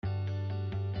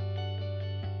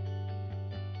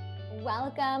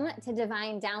Welcome to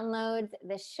Divine Downloads,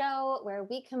 the show where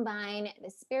we combine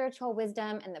the spiritual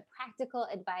wisdom and the practical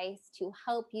advice to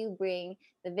help you bring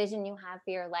the vision you have for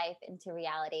your life into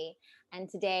reality. And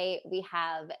today we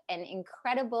have an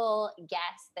incredible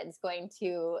guest that's going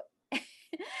to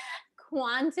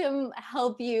quantum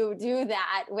help you do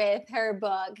that with her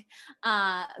book,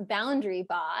 Boundary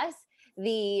Boss.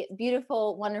 The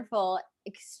beautiful, wonderful,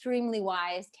 extremely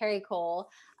wise Terri Cole.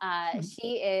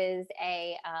 She is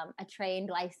a trained,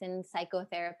 licensed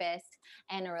psychotherapist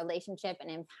and a relationship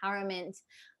and empowerment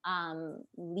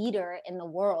leader in the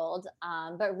world.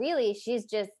 But really, she's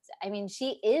just,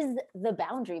 she is the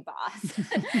boundary boss.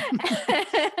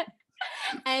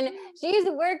 And she's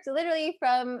worked literally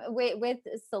with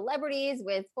celebrities,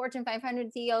 with Fortune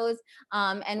 500 CEOs,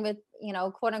 and with,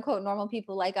 quote unquote, normal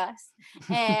people like us,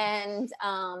 and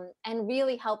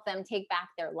really help them take back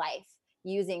their life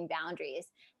using boundaries.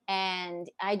 And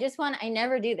I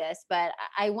never do this, but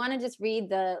I want to just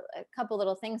read a couple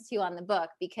little things to you on the book,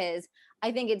 because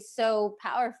I think it's so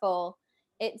powerful.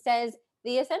 It says,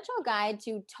 the essential guide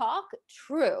to talk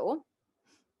true,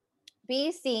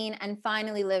 be seen, and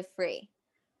finally live free.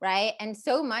 Right. And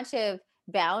so much of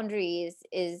boundaries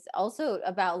is also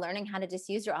about learning how to just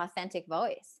use your authentic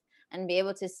voice and be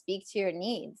able to speak to your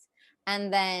needs.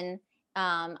 And then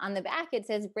on the back, it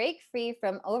says, break free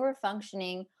from over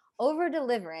functioning, over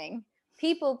delivering,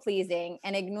 people pleasing,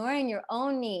 and ignoring your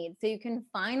own needs so you can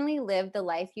finally live the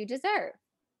life you deserve.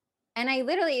 And I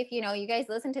literally, if you guys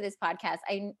listen to this podcast,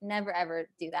 I never ever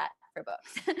do that for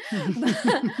books.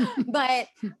 But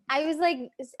I was like,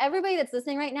 everybody that's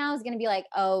listening right now is going to be like,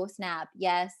 oh, snap.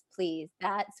 Yes, please.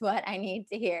 That's what I need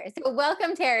to hear. So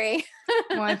welcome, Terri.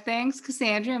 Well, thanks,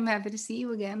 Cassandra. I'm happy to see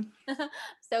you again.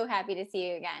 So happy to see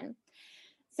you again.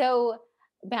 So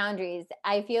boundaries,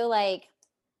 I feel like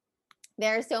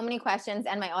there are so many questions,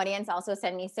 and my audience also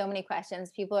sent me so many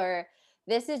questions.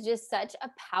 This is just such a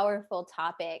powerful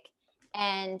topic.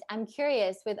 And I'm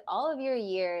curious, with all of your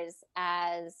years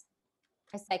as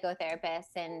a psychotherapist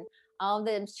and all of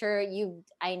the,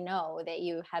 I know that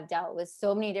you have dealt with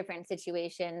so many different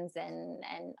situations and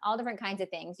all different kinds of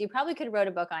things. You probably could have wrote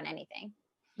a book on anything.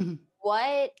 Mm-hmm.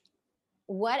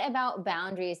 What about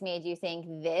boundaries made you think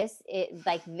this is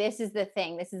the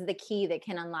thing, this is the key that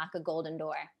can unlock a golden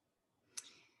door?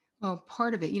 Well,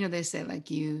 part of it, they say,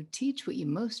 like, you teach what you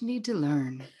most need to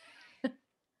learn.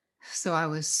 So I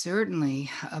was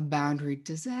certainly a boundary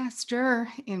disaster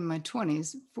in my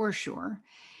 20s, for sure.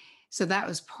 So that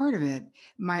was part of it.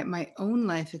 My own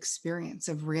life experience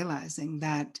of realizing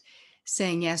that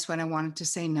saying yes when I wanted to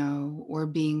say no, or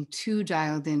being too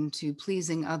dialed into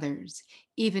pleasing others,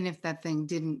 even if that thing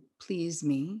didn't please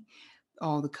me,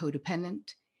 all the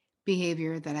codependent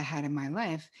behavior that I had in my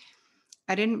life,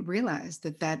 I didn't realize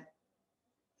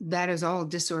that is all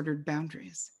disordered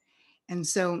boundaries. And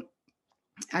so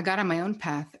I got on my own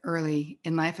path early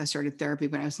in life. I started therapy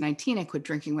when I was 19. I quit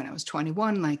drinking when I was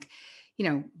 21,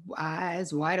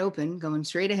 eyes wide open, going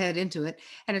straight ahead into it.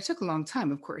 And it took a long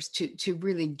time, of course, to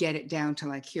really get it down to,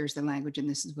 like, here's the language and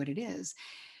this is what it is.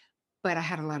 But I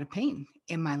had a lot of pain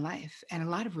in my life and a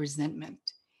lot of resentment,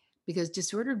 because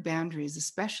disordered boundaries,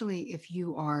 especially if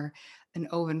you are an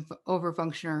over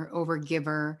functioner, over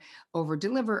giver, over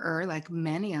deliverer, like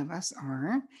many of us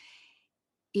are,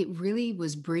 it really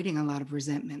was breeding a lot of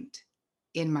resentment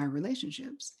in my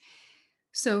relationships.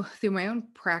 So through my own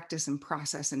practice and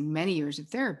process and many years of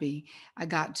therapy, I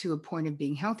got to a point of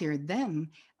being healthier. Then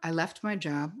I left my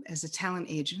job as a talent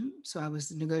agent. So I was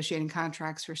negotiating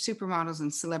contracts for supermodels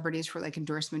and celebrities for, like,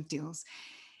 endorsement deals.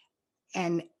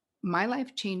 And my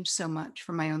life changed so much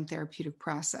from my own therapeutic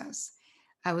process.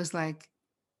 I was like,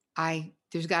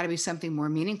 there's got to be something more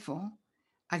meaningful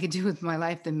I could do with my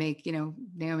life than make,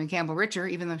 Naomi Campbell richer,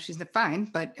 even though she's not fine.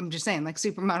 But I'm just saying, like,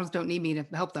 supermodels don't need me to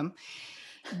help them.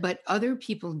 But other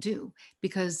people do,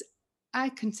 because I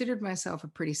considered myself a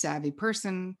pretty savvy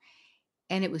person,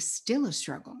 and it was still a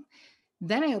struggle.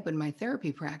 Then I opened my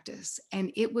therapy practice,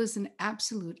 and it was an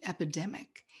absolute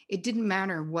epidemic. It didn't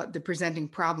matter what the presenting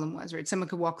problem was, right? Someone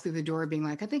could walk through the door being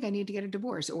like, I think I need to get a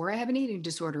divorce, or I have an eating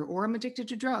disorder, or I'm addicted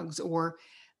to drugs, or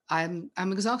I'm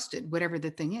exhausted, whatever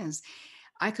the thing is.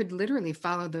 I could literally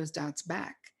follow those dots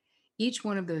back. Each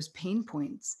one of those pain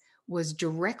points was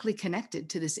directly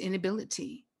connected to this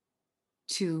inability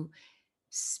to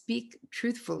speak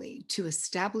truthfully, to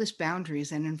establish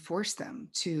boundaries and enforce them.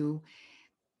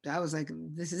 I was like,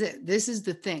 this is it. This is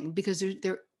the thing, because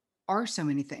there are so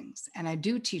many things, and I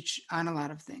do teach on a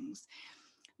lot of things.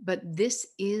 But this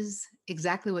is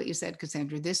exactly what you said,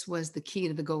 Cassandra. This was the key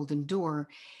to the golden door,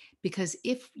 Because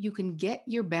if you can get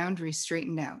your boundaries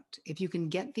straightened out, if you can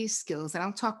get these skills, and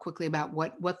I'll talk quickly about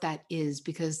what that is,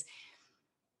 because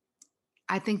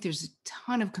I think there's a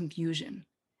ton of confusion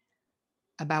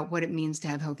about what it means to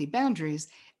have healthy boundaries.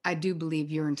 I do believe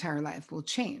your entire life will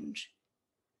change.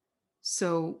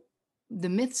 So the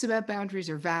myths about boundaries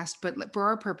are vast, but for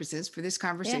our purposes, for this Yeah.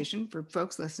 conversation, for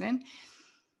folks listening,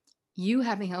 you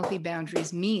having healthy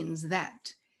boundaries means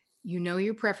that you know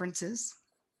your preferences,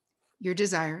 your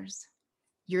desires,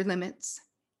 your limits,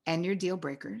 and your deal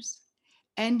breakers,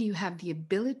 and you have the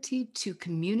ability to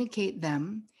communicate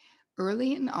them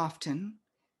early and often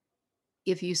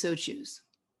if you so choose.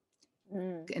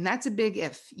 Mm. And that's a big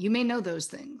if. You may know those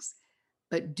things,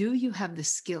 but do you have the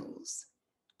skills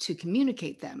to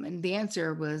communicate them? And the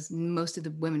answer was, most of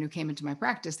the women who came into my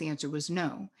practice, the answer was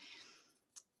no.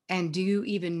 And do you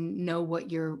even know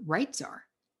what your rights are?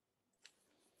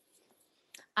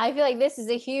 I feel like this is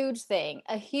a huge thing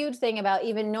about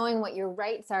even knowing what your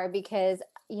rights are, because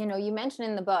you mentioned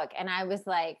in the book, and I was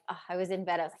like, oh, I was in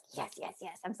bed, I was like, yes, yes,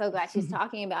 yes, I'm so glad she's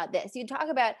talking about this. You talk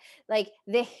about like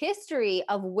the history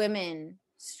of women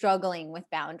struggling with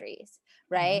boundaries,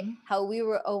 right? Mhm. How we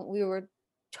were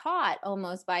taught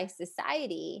almost by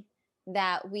society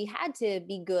that we had to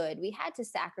be good, we had to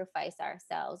sacrifice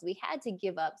ourselves, we had to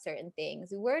give up certain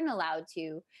things, we weren't allowed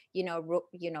to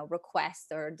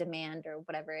request or demand or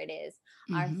whatever it is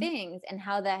our Mhm. things, and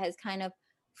how that has kind of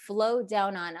flowed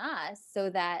down on us, so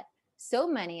that so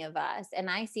many of us, and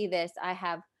I see this, I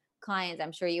have clients,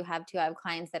 I'm sure you have too, I have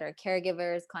clients that are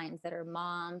caregivers, clients that are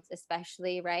moms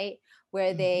especially, right,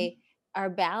 where Mhm. they are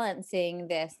balancing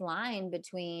this line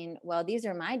between, well, these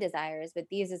are my desires, but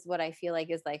these is what I feel like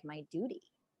is like my duty.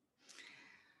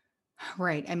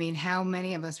 Right. I mean, how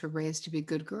many of us were raised to be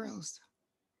good girls,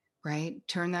 right?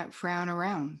 Turn that frown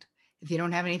around. If you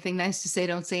don't have anything nice to say,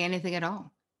 don't say anything at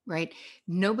all, right?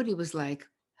 Nobody was like,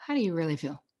 how do you really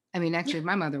feel? I mean, actually,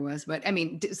 my mother was, but I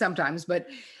mean, sometimes, but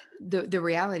the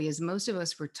reality is most of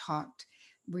us were taught,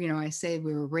 I say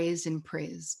we were raised and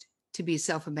praised to be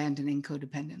self-abandoning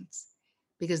codependents,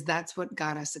 because that's what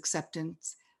got us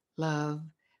acceptance, love,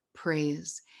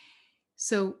 praise.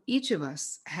 So each of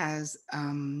us has a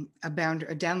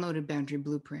downloaded boundary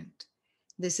blueprint.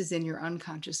 This is in your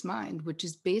unconscious mind, which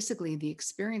is basically the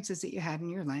experiences that you had in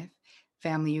your life,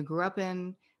 family you grew up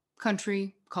in,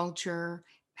 country, culture,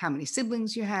 how many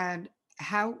siblings you had,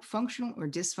 how functional or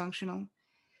dysfunctional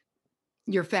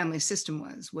your family system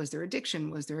was. Was there addiction?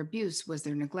 Was there abuse? Was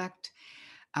there neglect?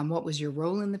 What was your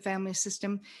role in the family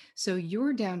system? So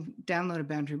your downloaded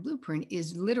boundary blueprint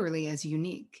is literally as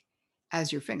unique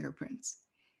as your fingerprints.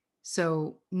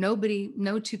 So no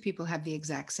two people have the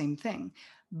exact same thing,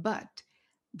 but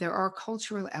there are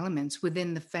cultural elements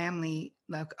within the family,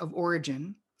 like, of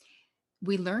origin.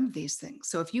 We learned these things.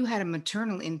 So if you had a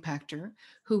maternal impactor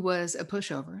who was a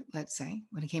pushover, let's say,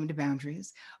 when it came to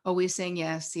boundaries, always saying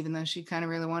yes, even though she kind of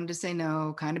really wanted to say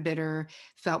no, kind of bitter,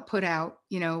 felt put out,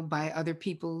 by other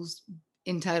people's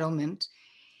entitlement,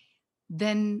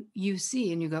 then you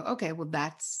see and you go, okay, well,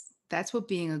 that's what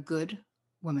being a good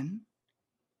woman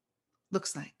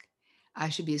looks like. I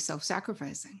should be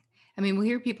self-sacrificing. I mean, we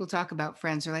hear people talk about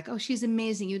friends who are like, oh, she's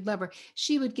amazing. You'd love her.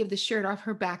 She would give the shirt off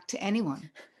her back to anyone.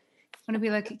 I'm gonna be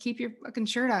like, keep your fucking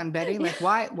shirt on, Betty. Like,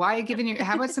 why are you giving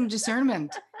how about some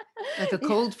discernment? Like a Yeah.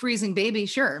 cold, freezing baby,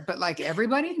 sure. But like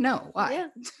everybody, no, why?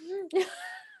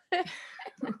 Yeah.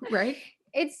 Right?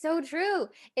 It's so true.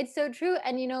 It's so true.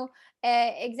 And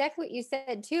exactly what you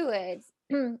said too. It's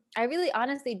I really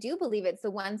honestly do believe it's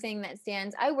the one thing that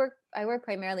stands. I work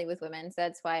primarily with women, so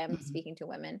that's why I'm Mhm. speaking to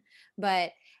women.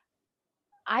 But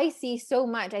I see so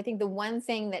much. I think the one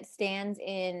thing that stands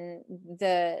in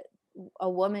the a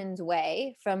woman's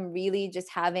way from really just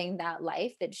having that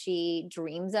life that she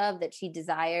dreams of, that she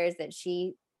desires, that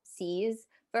she sees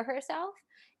for herself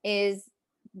is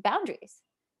boundaries.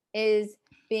 Is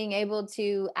being able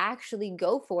to actually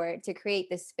go for it, to create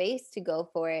the space to go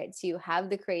for it, to have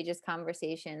the courageous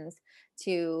conversations,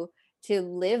 to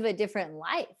live a different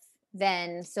life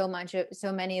than so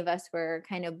many of us were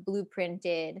kind of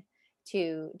blueprinted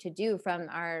to do from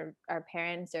our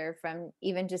parents, or from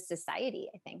even just society,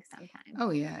 I think sometimes. Oh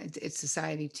yeah, it's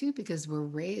society too, because we're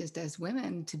raised as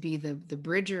women to be the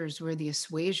bridgers, we're the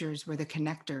assuagers, we're the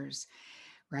connectors,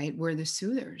 right? We're the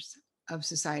soothers of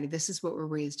society. This is what we're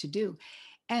raised to do.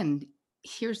 And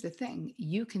here's the thing,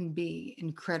 you can be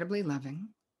incredibly loving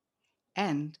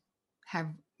and have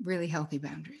really healthy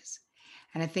boundaries.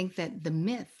 And I think that the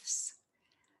myths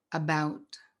about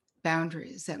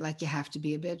boundaries, that like you have to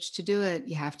be a bitch to do it,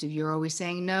 you're always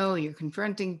saying no, you're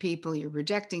confronting people, you're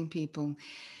rejecting people,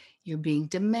 you're being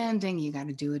demanding, you got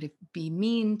to do it, be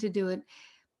mean to do it.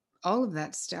 all of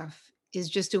that stuff is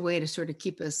just a way to sort of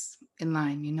keep us in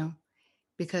line,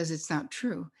 because it's not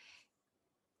true.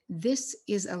 This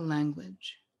is a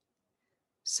language.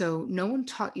 So no one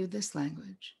taught you this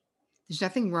language. There's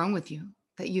nothing wrong with you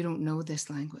that you don't know this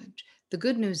language. The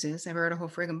good news is I wrote a whole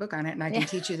friggin' book on it and I can Yeah.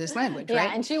 teach you this language, Yeah,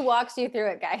 right? and she walks you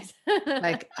through it, guys.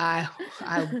 Like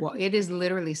it is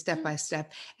literally step by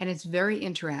step, and it's very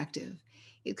interactive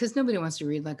because nobody wants to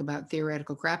read like about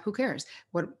theoretical crap. Who cares?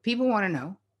 What people want to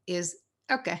know is,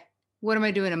 okay, what am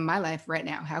I doing in my life right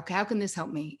now? How can this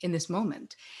help me in this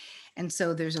moment? And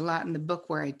so there's a lot in the book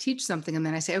where I teach something and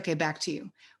then I say, okay, back to you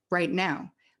right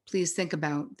now. Please think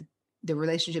about the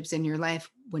relationships in your life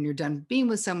when you're done being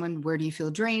with someone. Where do you feel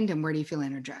drained and where do you feel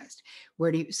energized?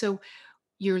 So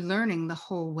you're learning the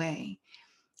whole way.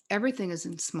 Everything is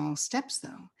in small steps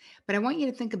though. But I want you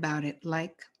to think about it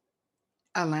like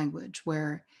a language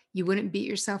where you wouldn't beat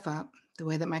yourself up the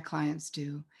way that my clients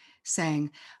do,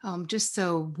 saying, oh, I'm just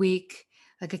so weak.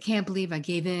 Like, I can't believe I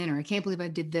gave in, or I can't believe I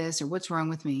did this, or what's wrong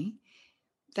with me.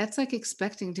 That's like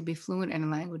expecting to be fluent in a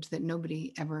language that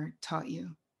nobody ever taught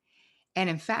you. And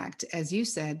in fact, as you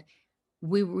said,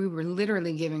 we were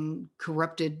literally giving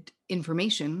corrupted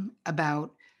information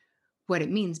about what it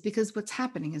means, because what's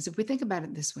happening is, if we think about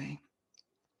it this way,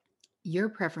 your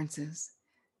preferences,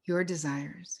 your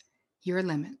desires, your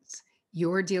limits,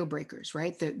 your deal breakers,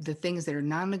 right? The things that are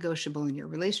non-negotiable in your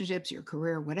relationships, your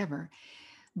career, whatever,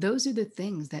 those are the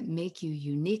things that make you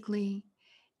uniquely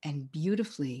and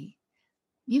beautifully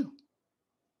you.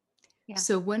 Yeah.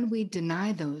 So when we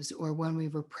deny those, or when we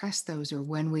repress those, or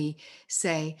when we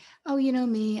say, oh, you know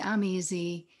me, I'm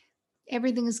easy,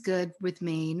 everything is good with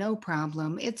me, no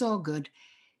problem, it's all good.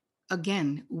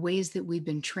 Again, ways that we've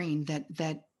been trained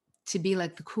that to be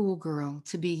like the cool girl,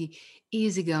 to be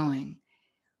easygoing.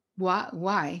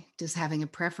 Why does having a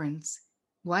preference,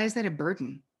 why is that a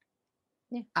burden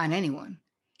Yeah. on anyone?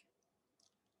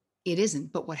 It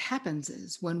isn't. But what happens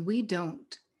is, when we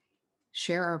don't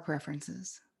share our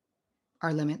preferences,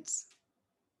 our limits,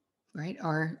 right?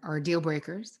 Our deal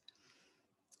breakers,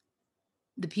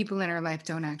 the people in our life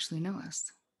don't actually know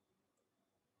us.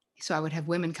 So I would have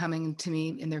women coming to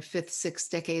me in their fifth,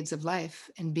 sixth decades of life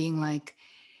and being like,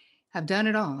 I've done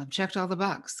it all. I've checked all the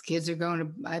boxes. Kids are going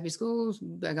to Ivy schools.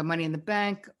 I got money in the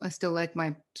bank. I still like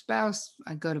my spouse.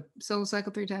 I go to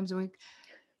SoulCycle 3 times a week.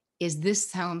 Is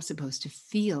this how I'm supposed to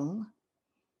feel?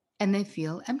 And they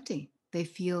feel empty. They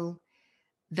feel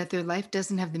that their life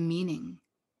doesn't have the meaning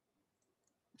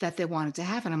that they want it to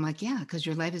have. And I'm like, yeah, because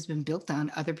your life has been built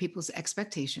on other people's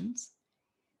expectations,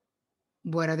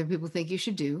 what other people think you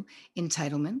should do,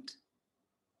 entitlement.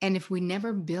 And if we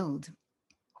never build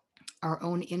our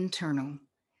own internal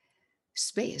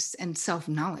space and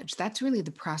self-knowledge, that's really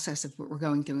the process of what we're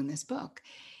going through in this book,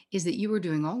 is that you are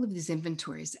doing all of these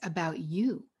inventories about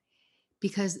you,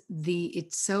 because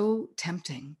it's so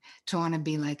tempting to want to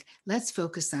be like, let's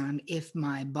focus on, if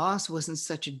my boss wasn't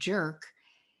such a jerk,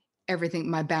 everything,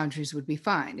 my boundaries would be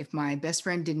fine. If my best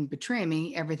friend didn't betray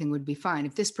me, everything would be fine.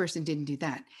 If this person didn't do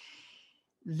that,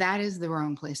 that is the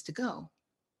wrong place to go.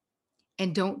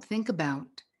 And don't think about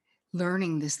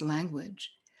learning this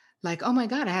language like, oh my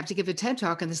God, I have to give a TED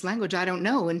talk in this language I don't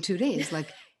know in 2 days. Like,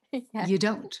 Yeah. you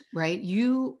don't, right?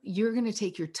 You're going to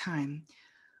take your time,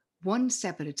 one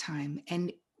step at a time.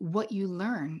 And what you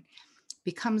learn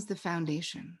becomes the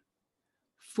foundation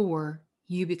for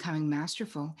you becoming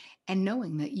masterful and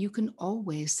knowing that you can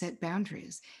always set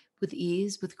boundaries with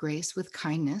ease, with grace, with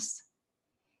kindness,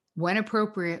 when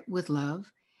appropriate, with love,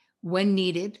 when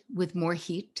needed, with more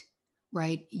heat,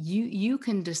 right? You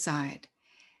can decide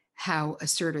how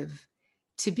assertive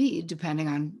to be depending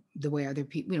on the way other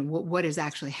people, what is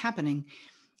actually happening.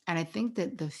 And I think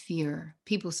that the fear,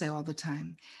 people say all the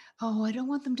time, oh, I don't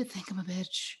want them to think I'm a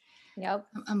bitch. Yep.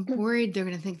 I'm worried they're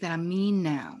going to think that I'm mean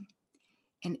now.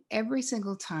 And every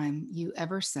single time you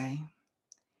ever say,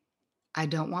 I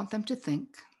don't want them to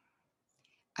think,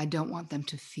 I don't want them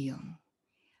to feel,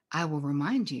 I will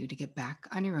remind you to get back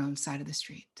on your own side of the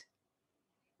street.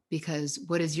 Because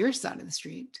what is your side of the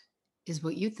street is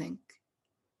what you think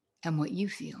and what you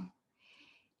feel.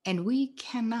 And we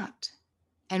cannot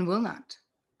and will not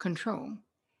control.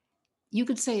 You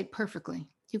could say it perfectly.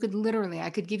 You could literally, I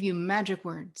could give you magic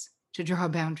words to draw a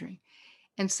boundary.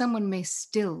 And someone may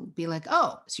still be like,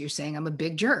 oh, so you're saying I'm a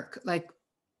big jerk. Like,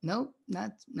 nope,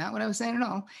 that's not what I was saying at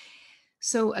all.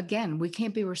 So again, we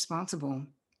can't be responsible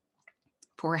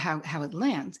for how it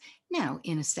lands. Now,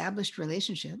 in established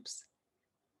relationships,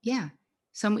 yeah,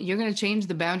 you're going to change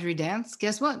the boundary dance.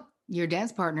 Guess what? Your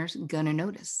dance partner's going to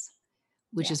notice,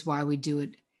 which Yeah. is why we do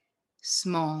it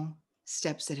small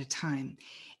steps at a time.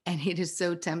 And it is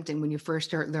so tempting when you first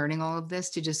start learning all of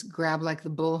this to just grab like the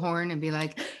bullhorn and be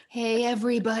like, hey,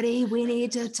 everybody, we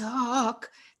need to talk.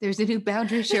 There's a new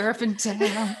boundary sheriff in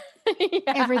town. Yeah.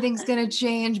 Everything's going to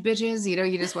change, bitches.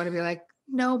 You just want to be like,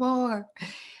 no more.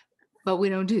 But we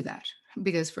don't do that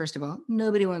because, first of all,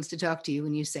 nobody wants to talk to you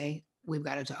when you say, we've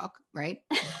got to talk, right?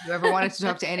 You ever wanted to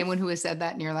talk to anyone who has said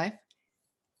that in your life?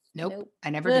 Nope,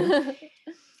 I never do. Nope.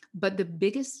 But the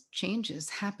biggest changes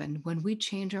happen when we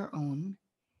change our own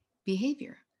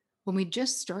behavior, when we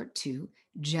just start to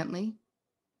gently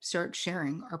start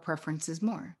sharing our preferences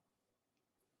more,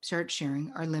 start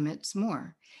sharing our limits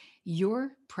more.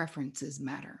 Your preferences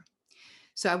matter.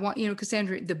 So I want,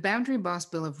 Cassandra, the Boundary Boss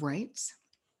Bill of Rights,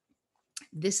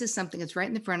 this is something that's right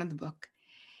in the front of the book.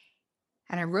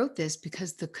 And I wrote this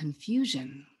because the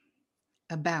confusion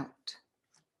about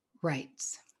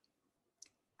rights,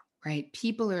 right?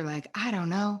 People are like, I don't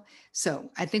know. So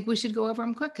I think we should go over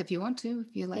them quick if you want to,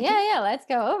 if you like it. Yeah, let's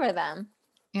go over them.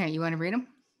 Yeah, you want to read them?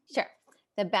 Sure.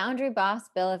 The Boundary Boss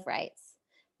Bill of Rights.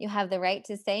 You have the right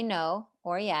to say no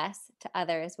or yes to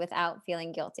others without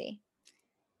feeling guilty.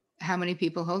 How many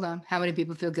people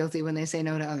feel guilty when they say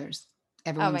no to others?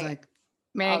 Everyone's like,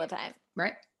 all the time.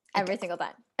 Right? Every single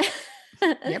time.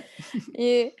 Yep.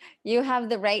 You have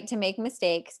the right to make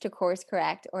mistakes, to course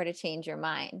correct, or to change your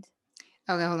mind.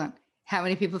 Okay, hold on. How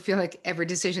many people feel like every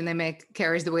decision they make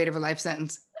carries the weight of a life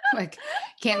sentence? Like,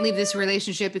 can't leave this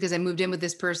relationship because I moved in with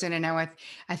this person and now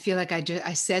I feel like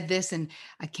I said this and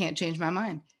I can't change my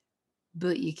mind.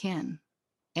 But you can.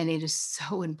 And it is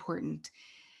so important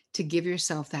to give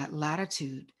yourself that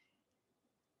latitude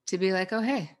to be like, oh,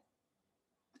 hey,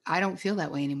 I don't feel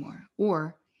that way anymore.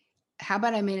 Or how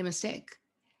about I made a mistake?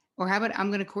 Or how about I'm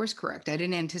going to course correct? I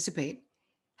didn't anticipate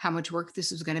how much work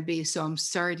this was going to be. So I'm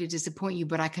sorry to disappoint you,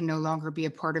 but I can no longer be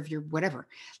a part of your whatever.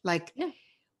 Like,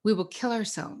 we will kill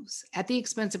ourselves at the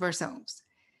expense of ourselves,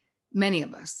 many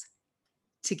of us,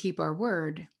 to keep our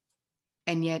word.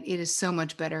 And yet it is so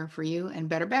much better for you and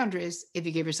better boundaries if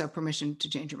you give yourself permission to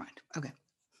change your mind. Okay.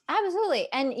 Absolutely.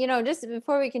 And, just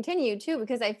before we continue too,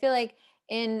 because I feel like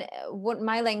in what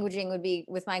my languaging would be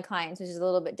with my clients, which is a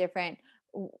little bit different,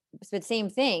 but same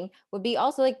thing, would be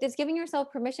also like this: giving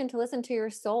yourself permission to listen to your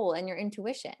soul and your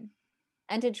intuition,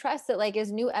 and to trust that, like,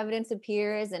 as new evidence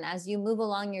appears and as you move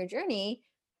along your journey,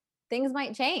 things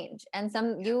might change. And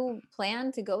you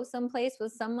plan to go someplace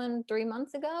with someone 3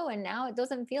 months ago, and now it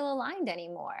doesn't feel aligned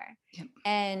anymore. Yep.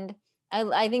 And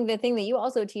I think the thing that you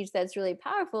also teach that's really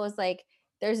powerful is like,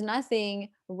 there's nothing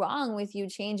wrong with you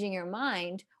changing your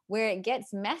mind. Where it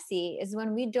gets messy is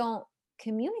when we don't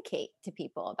communicate to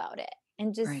people about it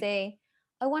and just say,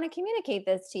 I want to communicate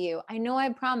this to you. I know I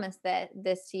promised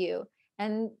this to you,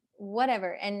 and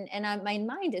whatever. And my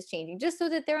mind is changing just so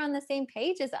that they're on the same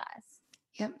page as us.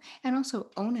 Yep. And also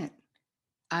own it.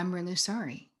 I'm really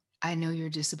sorry. I know you're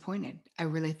disappointed. I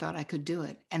really thought I could do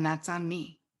it. And that's on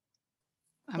me.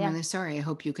 I'm really sorry. I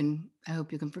hope you can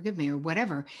forgive me or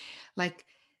whatever. Like,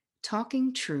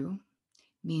 talking true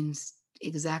means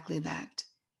exactly that.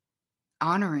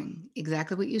 Honoring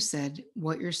exactly what you said,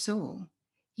 what your soul,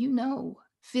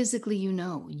 physically,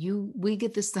 we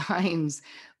get the signs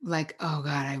like, oh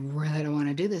God, I really don't want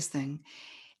to do this thing.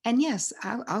 And yes,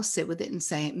 I'll sit with it and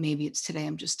say, maybe it's today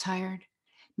I'm just tired.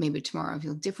 Maybe tomorrow I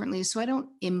feel differently. So I don't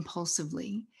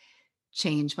impulsively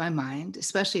change my mind,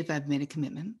 especially if I've made a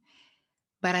commitment.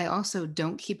 But I also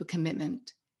don't keep a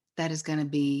commitment that is going to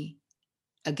be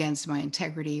against my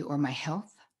integrity or my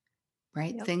health,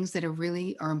 right? Yep. Things that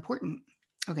are important.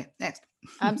 Okay, next.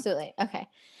 Absolutely. Okay.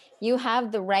 You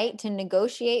have the right to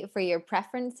negotiate for your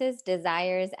preferences,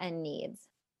 desires, and needs.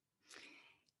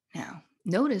 Now,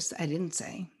 notice I didn't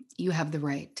say you have the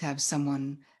right to have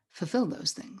someone fulfill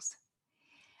those things.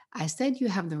 I said you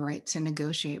have the right to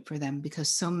negotiate for them because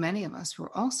so many of us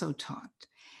were also taught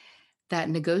that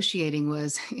negotiating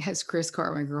was, as Chris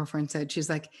Carr, my girlfriend, said, she's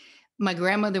like, my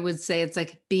grandmother would say, it's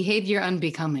like behavior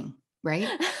unbecoming, right?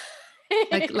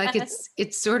 Like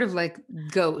it's sort of like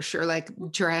gauche or like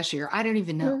trashy, or I don't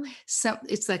even know.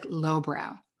 It's like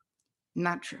lowbrow.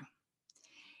 Not true.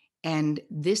 And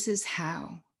this is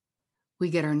how we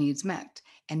get our needs met.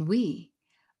 And we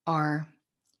are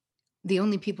the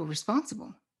only people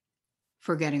responsible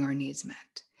for getting our needs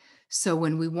met. So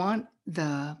when we want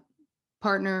the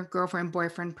partner, girlfriend,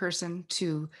 boyfriend, person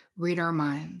to read our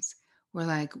minds, we're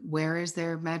like, where is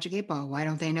their magic 8 ball? Why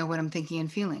don't they know what I'm thinking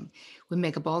and feeling? We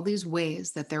make up all these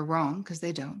ways that they're wrong because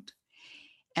they don't.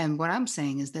 And what I'm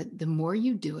saying is that the more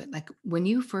you do it, like when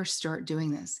you first start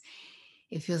doing this,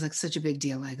 it feels like such a big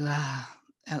deal. Like,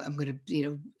 I'm going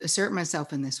to, assert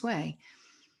myself in this way.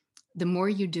 The more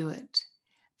you do it,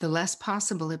 the less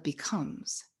possible it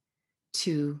becomes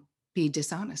to be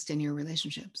dishonest in your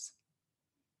relationships.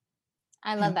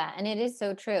 I love And that. And it is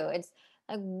so true. It's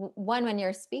like one, when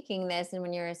you're speaking this and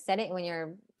when you're setting, when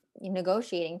you're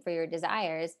negotiating for your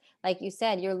desires, like you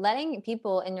said, you're letting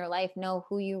people in your life know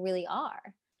who you really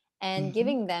are and mhm,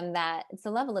 giving them that. It's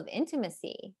a level of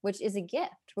intimacy, which is a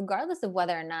gift, regardless of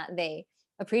whether or not they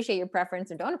appreciate your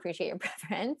preference or don't appreciate your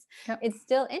preference. yep, It's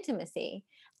still intimacy.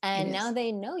 it And now is.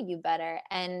 they know you better.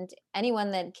 And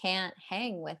anyone that can't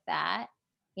hang with that,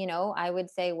 I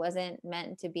would say wasn't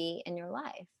meant to be in your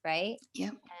life, right?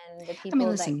 Yep. And the I mean,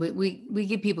 people that listen, we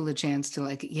give people a chance to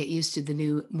like get used to the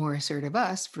new, more assertive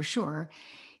us for sure.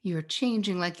 You're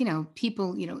changing, like,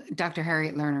 people, Dr.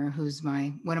 Harriet Lerner, who's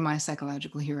one of my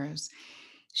psychological heroes.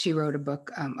 She wrote a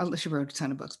book. She wrote a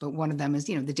ton of books, but one of them is,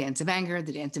 The Dance of Anger,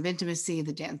 The Dance of Intimacy,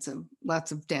 The Dance of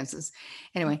lots of dances.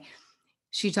 Anyway,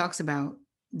 she talks about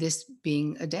this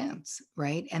being a dance,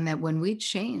 right? And that when we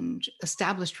change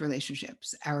established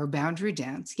relationships, our boundary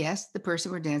dance, yes, the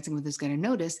person we're dancing with is going to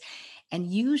notice.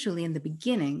 And usually in the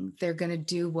beginning, they're going to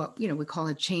do what, we call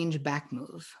a change back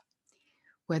move,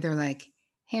 where they're like,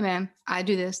 hey, man, I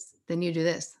do this, then you do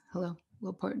this. Hello,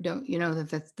 little part, don't you know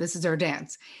this is our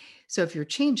dance? So if you're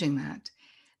changing that,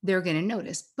 they're going to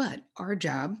notice. But our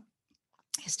job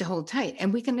is to hold tight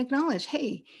and we can acknowledge,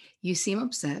 hey, you seem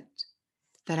upset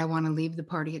that I want to leave the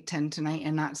party at 10 tonight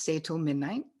and not stay till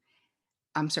midnight.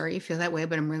 I'm sorry you feel that way,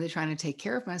 but I'm really trying to take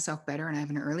care of myself better and I have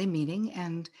an early meeting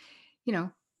and, you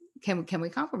know, can we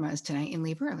compromise tonight and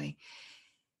leave early?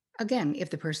 Again, if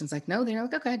the person's like, no, they're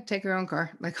like, okay, take your own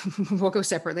car. Like we'll go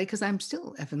separately because I'm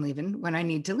still effing leaving when I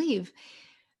need to leave.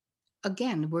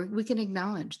 Again, we can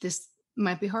acknowledge this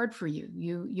might be hard for you.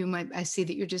 You might, I see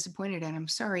that you're disappointed and I'm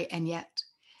sorry. And yet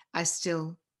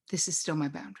this is still my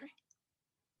boundary.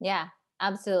 Yeah,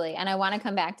 absolutely. And I want to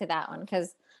come back to that one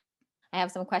because I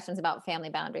have some questions about family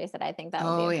boundaries that I think that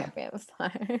would be Oh yeah. appropriate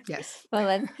for. Yes.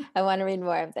 Well, I want to read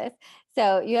more of this.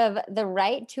 So you have the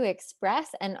right to express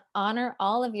and honor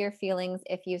all of your feelings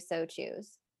if you so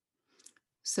choose.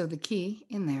 So the key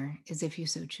in there is if you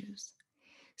so choose.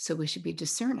 So we should be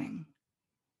discerning,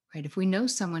 right? If we know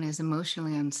someone is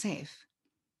emotionally unsafe,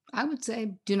 I would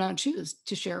say do not choose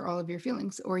to share all of your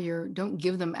feelings or don't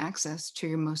give them access to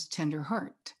your most tender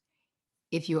heart.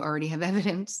 If you already have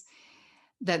evidence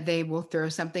that they will throw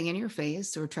something in your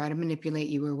face or try to manipulate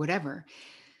you or whatever.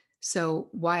 So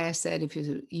why I said if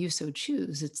you so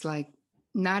choose, it's like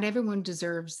not everyone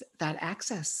deserves that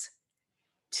access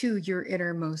to your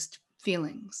innermost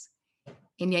feelings.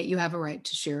 And yet you have a right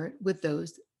to share it with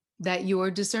those that you are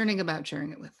discerning about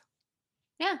sharing it with.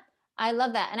 Yeah, I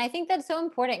love that. And I think that's so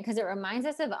important because it reminds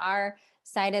us of our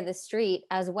side of the street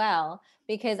as well.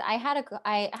 Because I had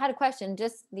a question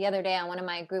just the other day on one of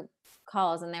my group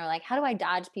calls, and they were like, "How do I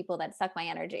dodge people that suck my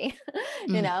energy?"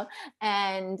 you Mm, know,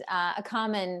 and a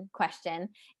common question.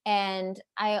 And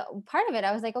I part of it,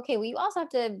 I was like, okay, well, you also have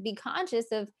to be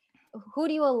conscious of who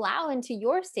do you allow into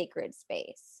your sacred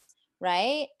space,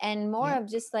 right? And more yep, of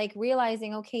just like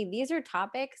realizing, okay, these are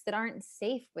topics that aren't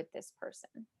safe with this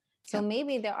person, so yep,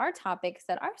 maybe there are topics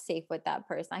that are safe with that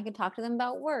person. I could talk to them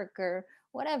about work or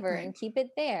whatever right, and keep it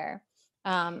there.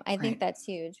 I think right. that's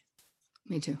huge.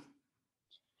 Me too.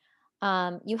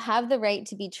 You have the right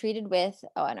to be treated with,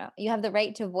 oh, no, you have the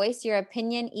right to voice your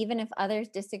opinion even if others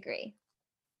disagree.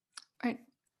 Right.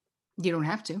 You don't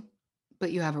have to,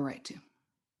 but you have a right to.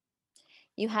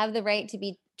 You have the right to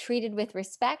be treated with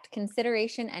respect,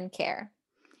 consideration, and care.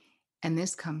 And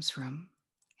this comes from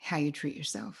how you treat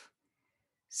yourself.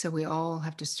 So we all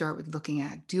have to start with looking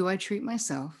at, do I treat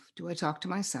myself? Do I talk to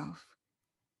myself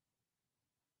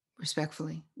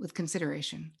respectfully, with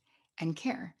consideration and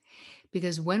care?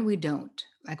 Because when we don't,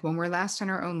 like when we're last on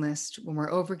our own list, when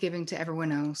we're overgiving to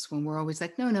everyone else, when we're always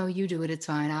like, no, no, you do it, it's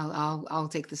fine. I'll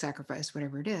take the sacrifice,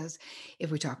 whatever it is.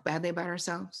 If we talk badly about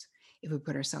ourselves, if we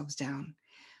put ourselves down,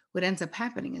 what ends up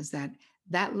happening is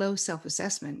that low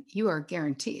self-assessment, you are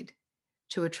guaranteed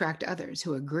to attract others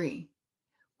who agree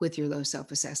with your low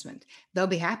self-assessment. They'll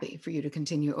be happy for you to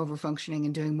continue over functioning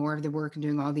and doing more of the work and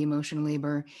doing all the emotional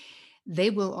labor.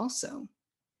 They will also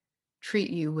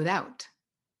treat you without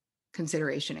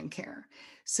consideration and care.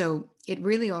 So it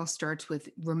really all starts with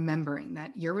remembering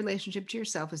that your relationship to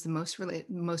yourself is the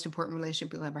most important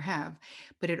relationship you'll ever have,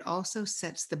 but it also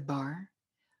sets the bar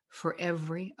for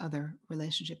every other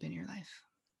relationship in your life.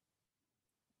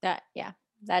 Yeah,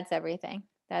 that's everything.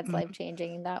 That's life Mhm.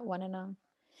 changing, that one and all.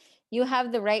 You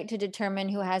have the right to determine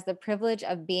who has the privilege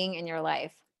of being in your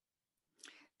life.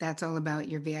 That's all about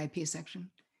your VIP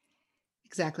section.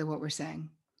 Exactly what we're saying.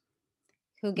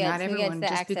 Who Not gets everyone, the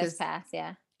just access because, pass?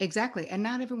 Yeah. exactly. And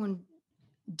not everyone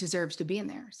deserves to be in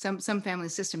there. Some family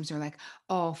systems are like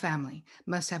all family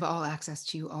must have all access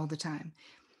to you all the time.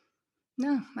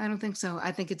 No, I don't think so.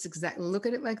 I think it's exactly, look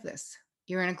at it like this.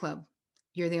 You're in a club.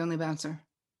 You're the only bouncer.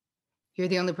 You're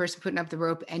the only person putting up the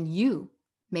rope, and you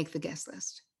make the guest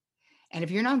list. And if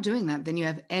you're not doing that, then you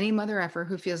have any mother effer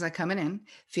who feels like coming in,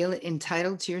 feel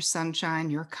entitled to your sunshine,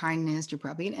 your kindness. You're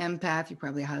probably an empath. You're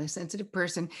probably a highly sensitive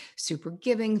person, super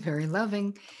giving, very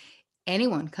loving.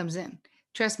 Anyone comes in.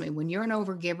 Trust me, when you're an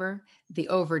overgiver, the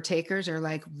overtakers are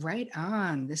like, right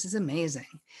on. This is amazing.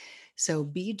 So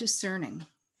be discerning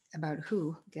about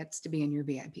who gets to be in your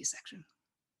VIP section.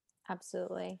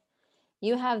 Absolutely.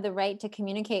 You have the right to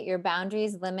communicate your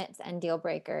boundaries, limits, and deal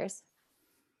breakers.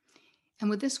 And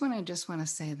with this one, I just want to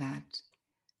say that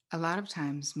a lot of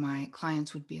times my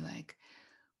clients would be like,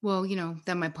 well,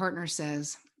 then my partner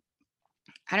says,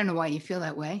 I don't know why you feel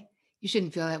that way. You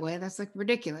shouldn't feel that way. That's like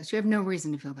ridiculous. You have no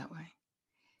reason to feel that way.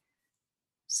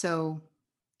 So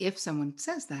if someone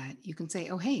says that, you can say,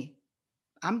 oh, hey,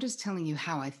 I'm just telling you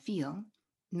how I feel,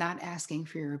 not asking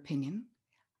for your opinion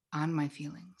on my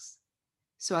feelings.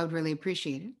 So I would really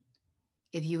appreciate it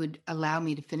if you would allow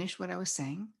me to finish what I was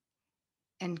saying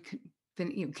and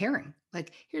caring.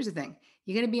 Like, here's the thing.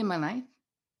 You're going to be in my life.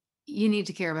 You need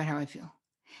to care about how I feel,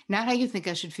 not how you think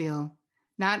I should feel,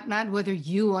 not whether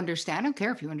you understand. I don't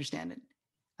care if you understand it.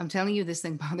 I'm telling you, this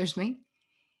thing bothers me,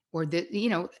 or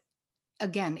that,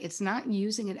 again, it's not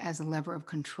using it as a lever of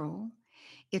control.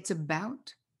 It's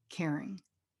about caring.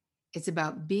 It's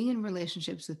about being in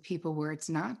relationships with people where it's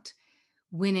not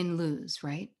win and lose,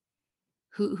 right?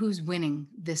 Who's winning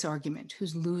this argument?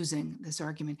 Who's losing this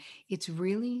argument? It's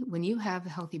really when you have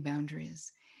healthy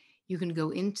boundaries, you can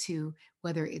go into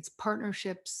whether it's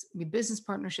partnerships, business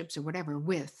partnerships, or whatever,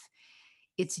 with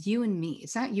it's you and me.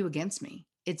 It's not you against me.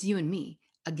 It's you and me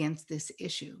against this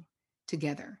issue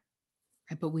together.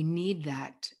 Right? But we need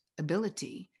that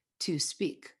ability to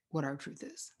speak what our truth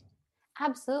is.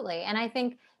 Absolutely. And I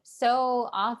think so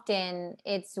often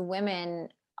it's women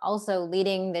also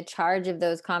leading the charge of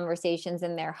those conversations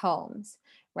in their homes,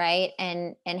 right?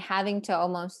 And having to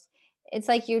almost, it's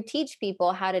like you teach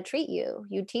people how to treat you.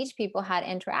 You teach people how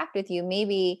to interact with you.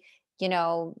 Maybe, you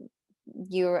know,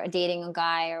 you're dating a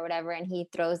guy or whatever and he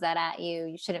throws that at you,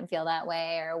 you shouldn't feel that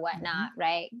way or Mm-hmm. whatnot,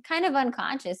 right? Kind of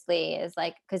unconsciously is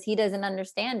like, because he doesn't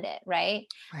understand it, right?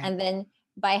 Right. And then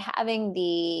by having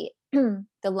the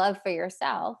the love for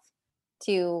yourself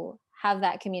to have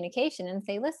that communication and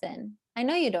say, listen, I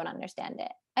know you don't understand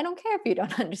it. I don't care if you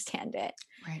don't understand it.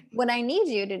 Right. What I need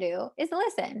you to do is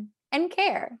listen and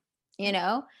care, you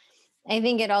know? I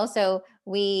think it also,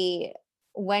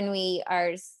 when we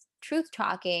are truth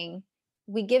talking,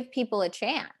 we give people a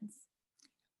chance.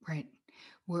 Right.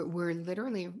 We're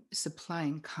literally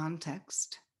supplying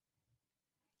context,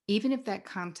 even if that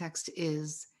context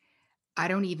is I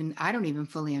don't even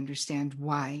fully understand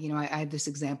why. I had this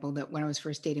example that when I was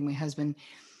first dating my husband,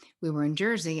 we were in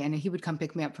Jersey and he would come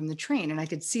pick me up from the train, and I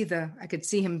could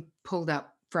see him pulled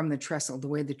up from the trestle the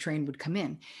way the train would come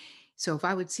in. So if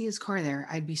I would see his car there,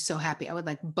 I'd be so happy. I would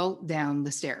like bolt down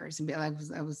the stairs and be like,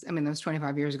 I mean, that was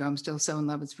 25 years ago. I'm still so in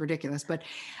love. It's ridiculous, but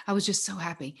I was just so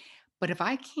happy. But if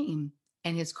I came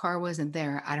and his car wasn't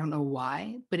there, I don't know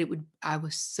why, but I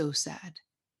was so sad.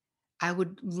 I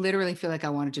would literally feel like I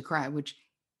wanted to cry, which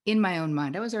in my own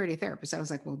mind, I was already a therapist. I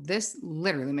was like, well, this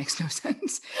literally makes no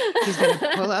sense. He's going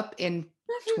to pull up in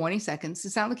 20 seconds.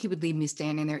 It's not like he would leave me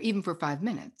standing there even for 5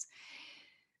 minutes.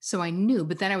 So I knew,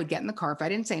 but then I would get in the car. If I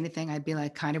didn't say anything, I'd be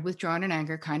like kind of withdrawn in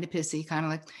anger, kind of pissy, kind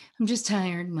of like, I'm just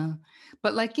tired, Ma.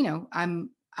 But like, I'm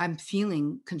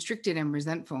feeling constricted and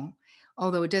resentful,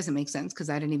 although it doesn't make sense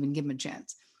because I didn't even give him a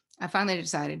chance. I finally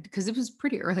decided, because it was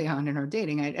pretty early on in our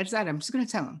dating, I decided I'm just going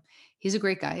to tell him. He's a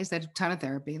great guy. He's had a ton of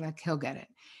therapy. Like, he'll get it.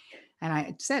 And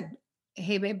I said,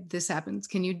 hey, babe, this happens.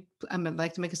 I'd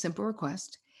like to make a simple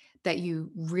request that you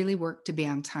really work to be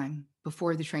on time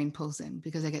before the train pulls in,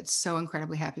 because I get so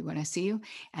incredibly happy when I see you.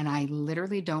 And I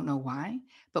literally don't know why,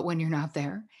 but when you're not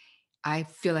there, I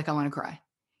feel like I want to cry.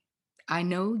 I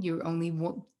know you're only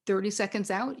 30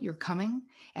 seconds out, you're coming.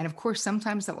 And of course,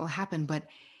 sometimes that will happen, but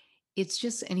it's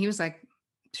just, and he was like,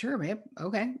 sure, babe.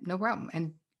 Okay, no problem.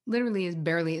 And literally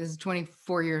is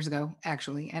 24 years ago,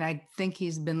 actually. And I think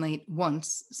he's been late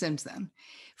once since then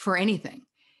for anything.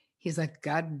 He's like,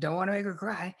 God, don't want to make her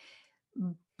cry.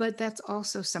 But that's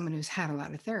also someone who's had a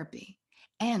lot of therapy.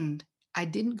 And I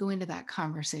didn't go into that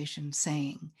conversation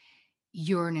saying,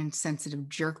 you're an insensitive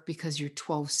jerk because you're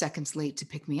 12 seconds late to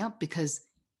pick me up, because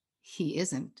he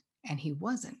isn't and he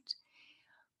wasn't.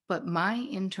 But my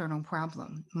internal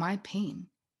problem, my pain,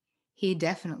 he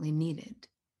definitely needed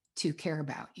to care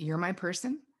about. You're my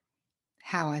person,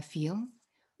 how I feel,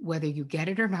 whether you get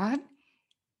it or not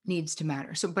needs to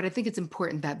matter. So, but I think it's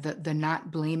important that the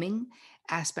not blaming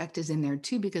aspect is in there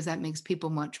too, because that makes people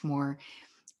much more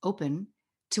open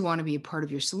to want to be a part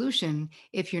of your solution.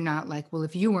 If you're not like, well,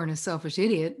 if you weren't a selfish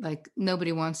idiot, like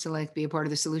nobody wants to like be a part of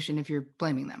the solution if you're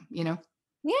blaming them, you know?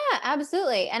 Yeah,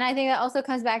 absolutely. And I think that also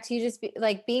comes back to you just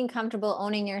like being comfortable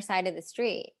owning your side of the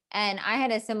street. And I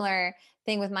had a similar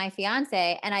thing with my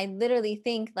fiance. And I literally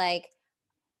think like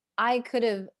I could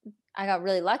have, I got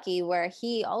really lucky where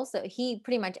he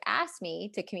pretty much asked me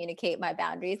to communicate my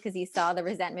boundaries because he saw the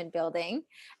resentment building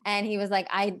and he was like,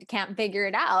 I can't figure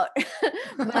it out,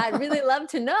 but I'd really love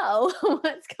to know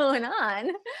what's going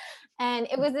on. And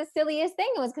it was the silliest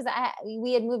thing. It was because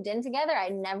we had moved in together. I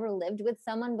never lived with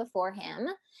someone before him.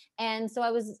 And so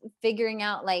I was figuring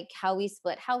out like how we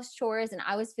split house chores. And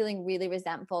I was feeling really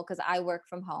resentful because I work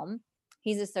from home.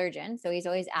 He's a surgeon, so he's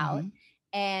always out. Hmm.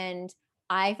 And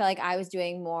I felt like I was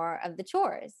doing more of the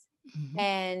chores. Hmm.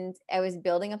 And I was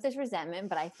building up this resentment,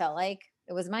 but I felt like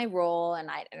it was my role and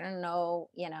I don't know,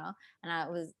 and I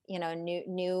was,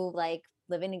 new like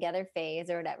living together phase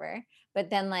or whatever. But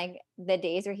then like the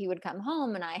days where he would come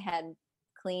home and I had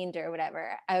cleaned or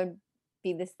whatever, I would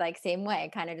be this like same way,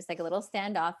 kind of just like a little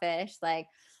standoffish, like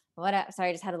sorry,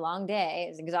 I just had a long day.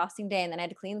 It was an exhausting day. And then I had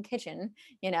to clean the kitchen,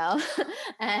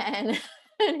 and,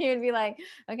 and he would be like,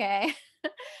 okay.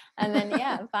 And then,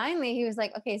 yeah, finally he was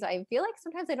like, okay, so I feel like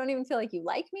sometimes I don't even feel like you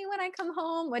like me when I come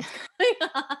home. What's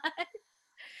going on?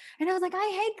 And I was like, I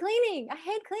hate cleaning. I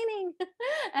hate cleaning.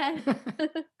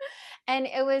 and, and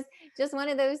it was just one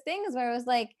of those things where I was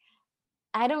like,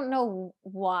 I don't know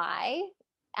why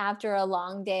after a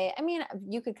long day. I mean,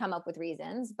 you could come up with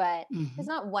reasons, but there's Hmm.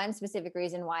 not one specific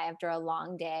reason why after a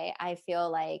long day I feel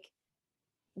like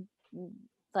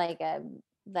a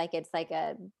like it's like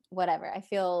a whatever. I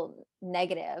feel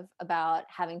negative about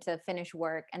having to finish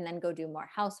work and then go do more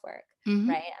housework, Hmm.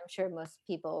 right? I'm sure most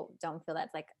people don't feel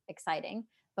that's like exciting,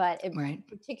 but it Right.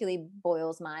 particularly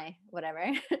boils my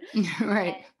whatever.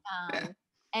 Right. um,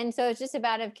 and so it's just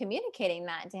about of communicating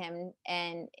that to him,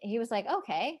 and he was like,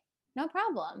 "Okay, no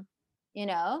problem," you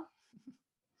know.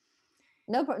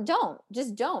 No, don't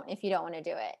if you don't want to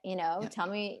do it. Yeah. Tell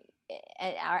me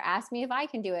or ask me if I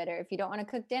can do it, or if you don't want to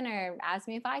cook dinner, ask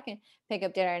me if I can pick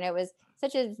up dinner. And it was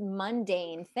such a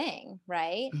mundane thing,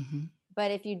 right? Hmm.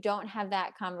 But if you don't have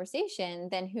that conversation,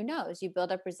 then who knows? You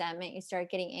build up resentment, you start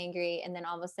getting angry, and then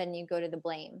all of a sudden you go to the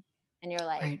blame, and you're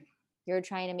like, Right. "You're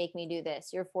trying to make me do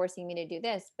this. You're forcing me to do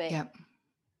this," but Yep.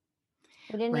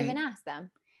 we didn't even Right. ask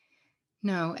them.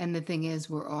 No, and the thing is,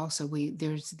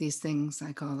 there's these things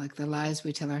I call like the lies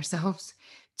we tell ourselves,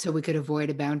 so we could avoid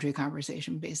a boundary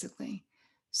conversation, basically.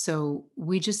 So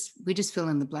we just fill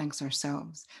in the blanks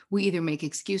ourselves. We either make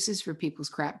excuses for people's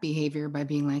crap behavior by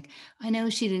being like, I know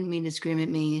she didn't mean to scream at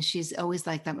me. She's always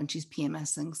like that when she's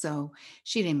PMSing, so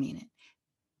she didn't mean it.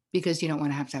 Because you don't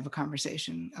want to have a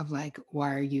conversation of like,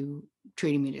 why are you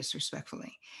treating me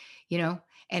disrespectfully? You know?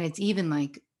 And it's even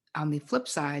like on the flip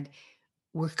side,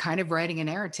 we're kind of writing a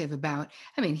narrative about,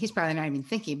 I mean, he's probably not even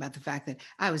thinking about the fact that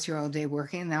I was here all day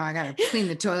working. Now I got to clean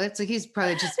the toilet. So he's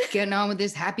probably just getting on with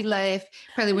his happy life,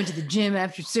 probably went to the gym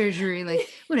after surgery, like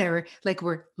whatever. Like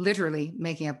we're literally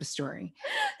making up a story.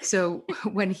 So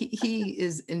when he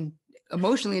is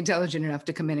emotionally intelligent enough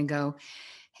to come in and go,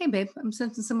 hey, babe, I'm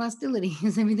sensing some hostility.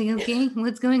 Is everything okay?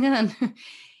 What's going on?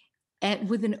 And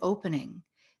with an opening.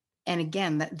 And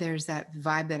again, that there's that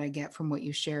vibe that I get from what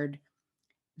you shared,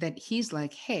 that he's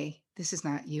like, hey, this is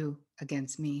not you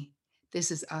against me. This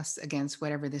is us against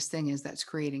whatever this thing is that's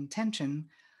creating tension.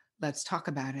 Let's talk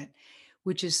about it,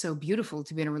 which is so beautiful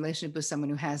to be in a relationship with someone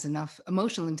who has enough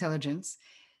emotional intelligence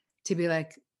to be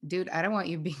like, dude, I don't want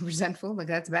you being resentful. Like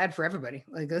that's bad for everybody.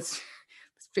 Like let's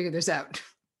figure this out.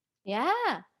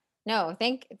 Yeah. No,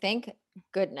 thank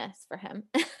goodness for him.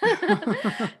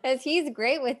 Cuz he's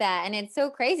great with that, and it's so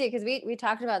crazy because we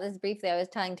talked about this briefly. I was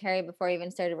telling Terry before we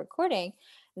even started recording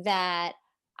that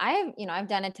I've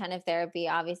done a ton of therapy.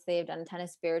 Obviously, I've done a ton of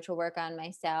spiritual work on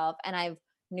myself, and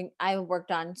I've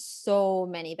worked on so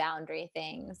many boundary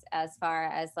things as far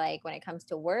as like when it comes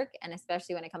to work, and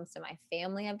especially when it comes to my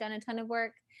family. I've done a ton of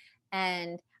work,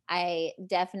 and I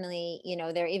definitely,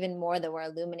 there are even more that were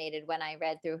illuminated when I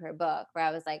read through her book, where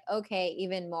I was like, okay,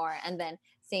 even more. And then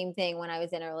same thing when I was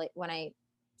when I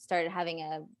started having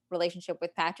a relationship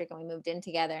with Patrick and we moved in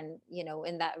together, and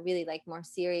in that really like more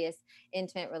serious,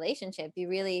 intimate relationship, you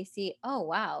really see, oh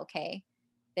wow, okay,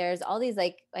 there's all these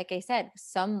like I said,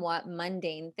 somewhat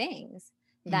mundane things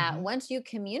that Hmm. once you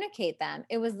communicate them,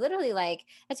 it was literally like,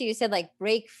 that's what you said, like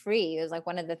break free. It was like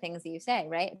one of the things that you say,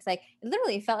 right? It's like it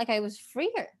literally felt like I was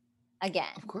freer Of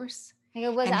again. course. Like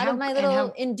it was And out of how my and little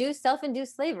how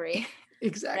self-induced slavery,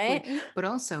 exactly. right? But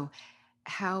also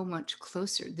how much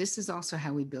closer. This is also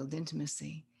how we build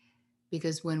intimacy,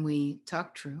 because when we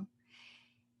talk true,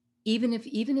 even if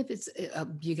it's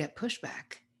you get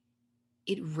pushback,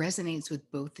 it resonates with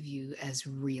both of you as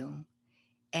real.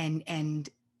 And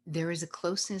there is a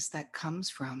closeness that comes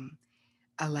from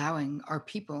allowing our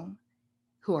people,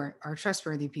 who are our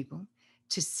trustworthy people,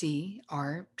 to see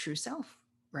our true self,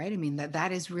 right? I mean,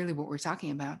 that is really what we're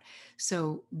talking about.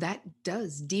 So that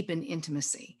does deepen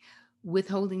intimacy.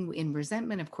 Withholding in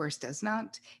resentment, of course, does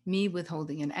not. Me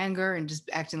withholding in anger and just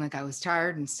acting like I was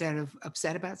tired instead of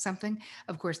upset about something,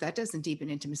 of course, that doesn't deepen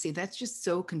intimacy. That's just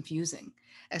so confusing,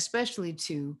 especially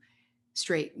to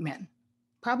straight men,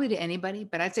 probably to anybody,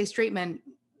 but I'd say straight men,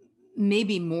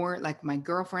 maybe more. Like my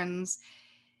girlfriends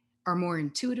are more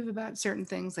intuitive about certain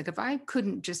things. Like if I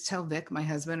couldn't just tell Vic, my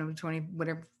husband of 20,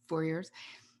 whatever, 4 years,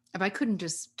 if I couldn't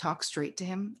just talk straight to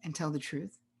him and tell the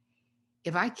truth,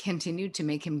 if I continued to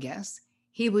make him guess,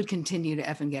 he would continue to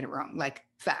effing get it wrong. Like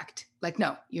fact, like,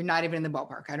 no, you're not even in the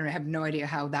ballpark. I don't have no idea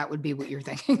how that would be what you're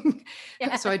thinking.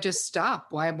 Yeah. So I just stop.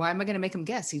 Why am I going to make him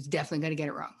guess? He's definitely going to get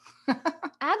it wrong.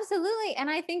 Absolutely. And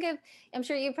I think of, I'm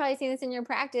sure you've probably seen this in your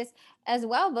practice as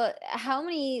well, but how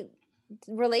many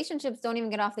relationships don't even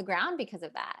get off the ground because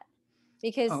of that?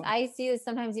 Because Oh, I see this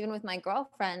sometimes even with my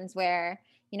girlfriends where,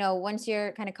 once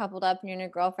you're kind of coupled up and you're in your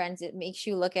girlfriends, it makes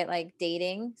you look at like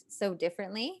dating so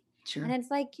differently. And sure. it's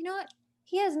like, you know what?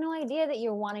 He has no idea that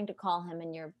you're wanting to call him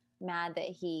and you're mad that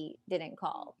he didn't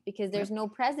call because there's Yep. no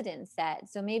precedent set.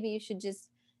 So maybe you should just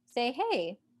say,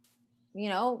 hey,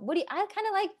 what do you, I kind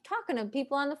of like talking to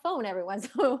people on the phone every once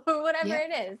in a while or whatever Yep.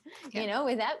 it is, Yep.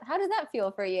 with that, how does that feel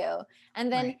for you?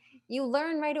 And then Right. you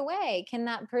learn right away, can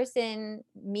that person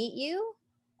meet you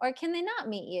or can they not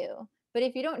meet you? But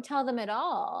if you don't tell them at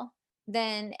all,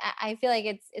 then I feel like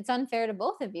it's unfair to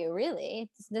both of you, really.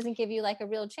 It doesn't give you like a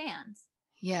real chance.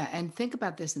 Yeah, and think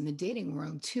about this in the dating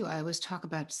world too. I always talk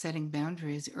about setting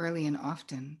boundaries early and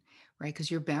often, right?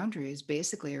 Because your boundaries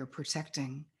basically are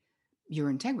protecting your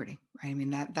integrity, right? I mean,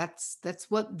 that's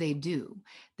what they do.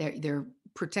 They're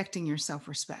protecting your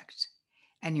self-respect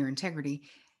and your integrity.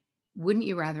 Wouldn't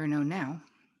you rather know now,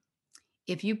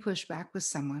 if you push back with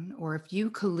someone or if you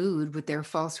collude with their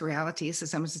false reality? So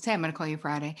someone says, "Hey, I'm going to call you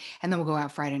Friday," and then we'll go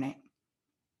out Friday night,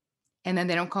 and then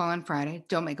they don't call on Friday,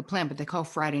 don't make a plan, but they call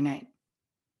Friday night.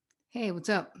 "Hey, what's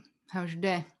up? How was your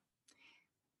day?"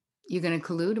 You're going to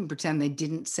collude and pretend they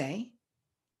didn't say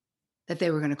that they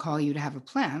were going to call you to have a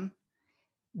plan.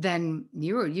 Then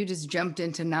you just jumped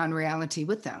into non-reality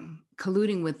with them,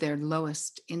 colluding with their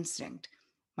lowest instinct.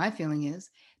 My feeling is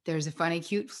there's a funny,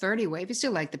 cute, flirty way. If you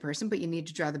still like the person, but you need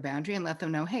to draw the boundary and let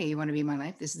them know, hey, you want to be in my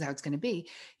life? This is how it's going to be.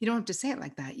 You don't have to say it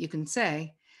like that. You can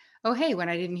say, oh, hey, when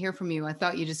I didn't hear from you, I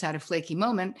thought you just had a flaky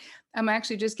moment. I'm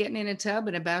actually just getting in a tub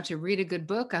and about to read a good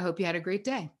book. I hope you had a great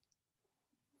day.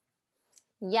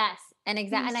 Yes, and I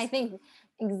Yes. think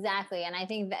exactly, and I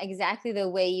think that exactly the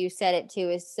way you said it too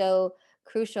is so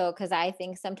crucial because I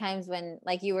think sometimes when,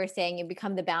 like you were saying, you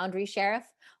become the boundary sheriff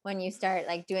when you start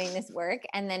like doing this work,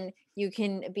 and then you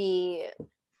can be,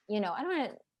 I don't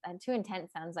want to, too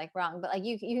intense sounds like wrong, but like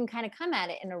you can kind of come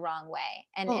at it in a wrong way,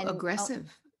 Well, and oh,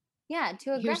 aggressive. yeah,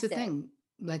 too Here's the aggressive. thing,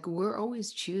 like we're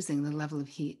always choosing the level of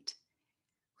heat,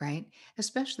 right?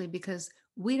 Especially because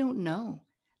we don't know.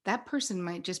 That person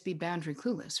might just be boundary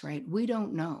clueless, right? We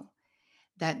don't know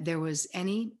that there was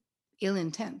any ill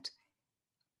intent.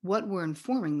 What we're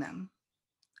informing them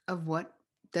of what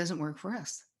doesn't work for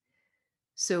us.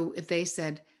 So if they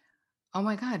said, "Oh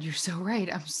my God, you're so right.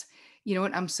 You know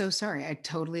what? I'm so sorry. I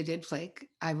totally did flake.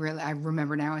 I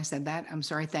remember now I said that. I'm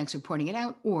sorry. Thanks for pointing it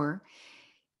out." Or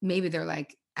maybe they're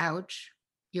like, "Ouch,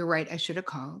 you're right. I should have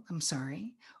called. I'm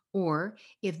sorry." Or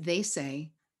if they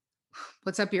say,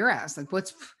 "What's up your ass? Like,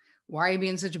 why are you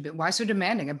being such a bit, why so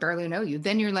demanding? I barely know you."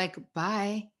 Then you're like,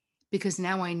 bye, because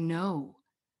now I know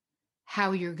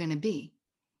how you're going to be.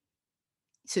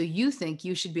 So you think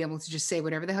you should be able to just say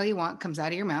whatever the hell you want comes out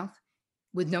of your mouth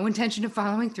with no intention of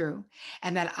following through.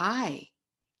 And that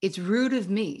it's rude of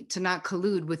me to not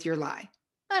collude with your lie.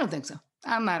 I don't think so.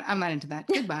 I'm not into that.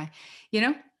 Goodbye. You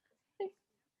know,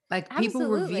 like people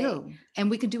Absolutely. reveal, and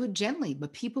we can do it gently,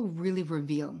 but people really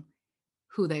reveal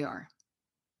who they are.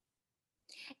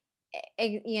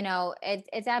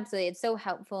 It's absolutely, it's so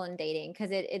helpful in dating because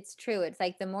it's true. It's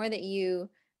like the more that you,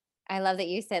 I love that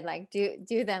you said like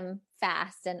do them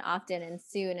fast and often and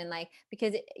soon, and like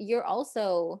because you're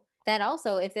also that,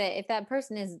 also if that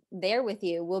person is there with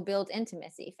you, will build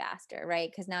intimacy faster,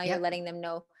 right? Because now you're Yep. letting them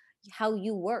know how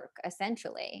you work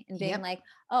essentially, and being Yep. like,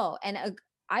 oh, and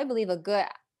I believe a good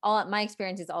all my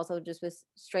experience is also just with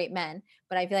straight men,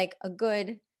 but I feel like a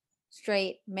good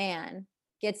straight man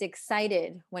gets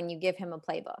excited when you give him a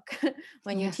playbook,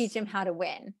 when you teach Yes. him how to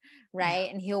win, Yeah.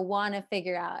 right? And he'll want to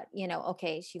figure out,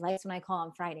 okay, she likes when I call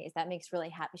on Fridays. That makes her really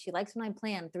happy. She likes when I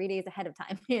plan 3 days ahead of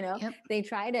time, Yep. they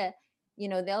try to,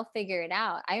 they'll figure it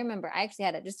out. I remember I actually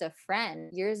had just a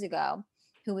friend years ago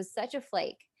who was such a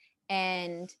flake,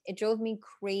 and it drove me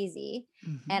crazy.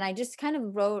 Hmm. And I just kind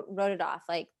of wrote it off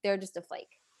like they're just a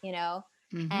flake, you know?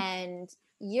 Hmm. And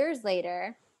years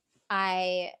later,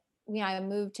 I I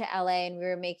moved to LA, and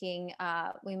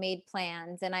we made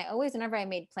plans. And I always, whenever I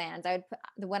made plans,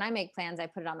 when I make plans, I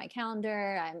put it on my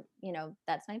calendar.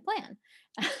 That's my Right.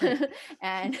 plan.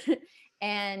 and,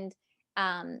 and,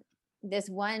 um, this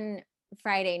one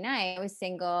Friday night, I was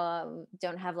single,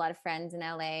 don't have a lot of friends in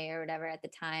LA or whatever at the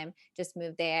time, just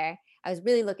moved there. I was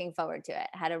really looking forward to it.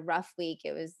 I had a rough week.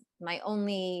 It was my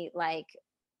only like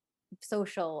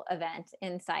social event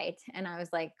in sight. And I was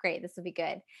like, great, this will be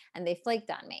good. And they flaked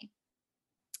on me.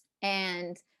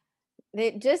 And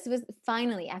it just was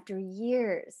finally, after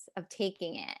years of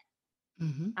taking it,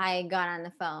 Hmm. I got on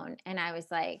the phone and I was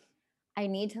like, I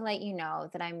need to let you know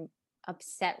that I'm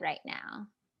upset right now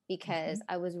because Hmm.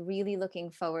 I was really looking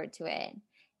forward to it.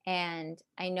 And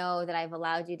I know that I've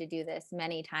allowed you to do this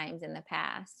many times in the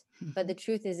past, but Hmm. the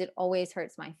truth is, it always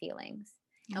hurts my feelings.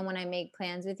 Yep. And when I make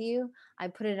plans with you, I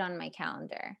put it on my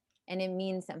calendar and it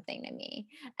means something to me.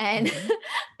 And Hmm.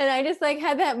 and I just like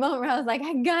had that moment where I was like,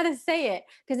 I gotta say it.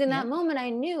 Because in that Yep. moment, I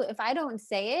knew if I don't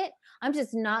say it, I'm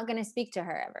just not going to speak to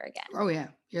her ever again. Oh yeah.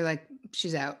 You're like,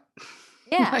 she's out.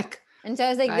 Yeah. Like, And so I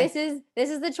was like, bye. this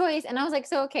is the choice. And I was like,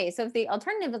 so okay, so if the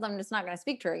alternative is I'm just not going to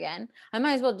speak to her again, I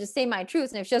might as well just say my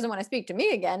truth. And if she doesn't want to speak to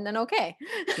me again, then okay.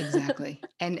 Exactly.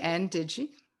 And did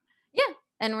she? Yeah.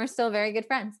 And we're still very good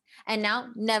friends. And now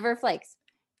never flakes.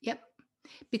 Yep.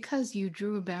 Because you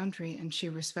drew a boundary and she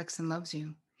respects and loves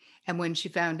you. And when she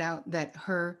found out that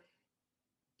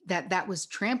that was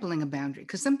trampling a boundary,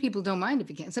 because some people don't mind if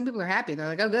you can't. Some people are happy. They're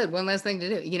like, oh, good, one less thing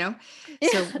to do, you know?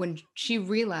 So Yeah. when she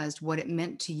realized what it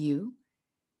meant to you,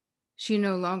 she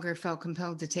no longer felt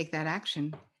compelled to take that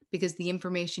action because the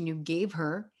information you gave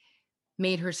her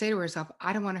made her say to herself,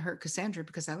 I don't want to hurt Cassandra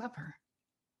because I love her.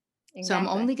 So I'm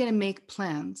Exactly. only going to make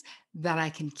plans that I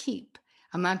can keep.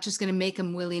 I'm not just going to make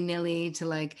them willy nilly to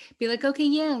like be like, okay,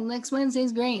 yeah, next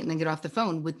Wednesday's great. And then get off the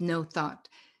phone with no thought.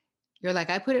 You're like,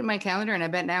 I put it in my calendar and I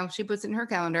bet now she puts it in her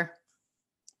calendar.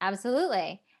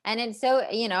 Absolutely. And it's so,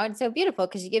 it's so beautiful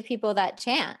because you give people that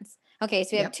chance. Okay, so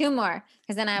we have Yep. two more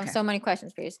because then I have Okay. so many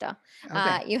questions for you still.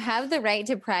 Okay. You have the right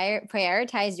to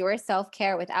prioritize your self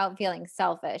care without feeling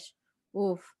selfish.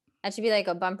 Oof. That should be like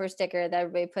a bumper sticker that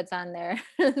everybody puts on their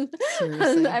on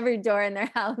Seriously. every door in their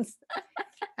house.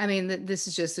 I mean, this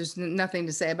is just, there's nothing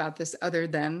to say about this other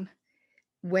than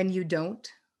when you don't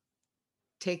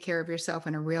take care of yourself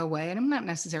in a real way. And I'm not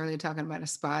necessarily talking about a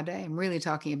spa day. I'm really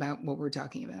talking about what we're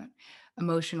talking about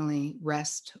emotionally,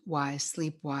 rest wise,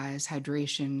 sleep wise,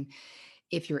 hydration.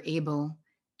 If you're able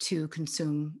to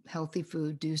consume healthy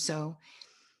food, do so.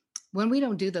 When we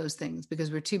don't do those things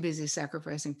because we're too busy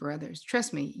sacrificing for others,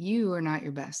 trust me, you are not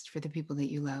your best for the people that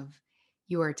you love.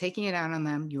 You are taking it out on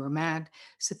them. You are mad.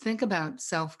 So think about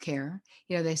self care.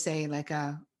 You know, they say, like,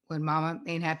 when mama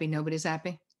ain't happy, nobody's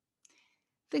happy.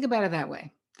 Think about it that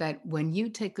way, that when you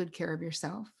take good care of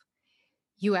yourself,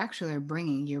 you actually are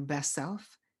bringing your best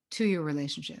self to your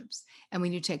relationships. And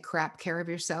when you take crap care of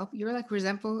yourself, you're like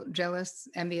resentful, jealous,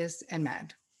 envious, and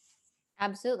mad.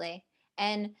 Absolutely.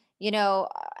 And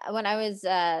when I was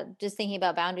just thinking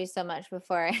about boundaries so much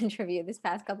before our interview this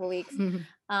past couple weeks,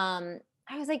 Oh um,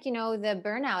 I was like, the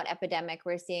burnout epidemic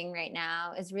we're seeing right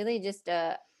now is really just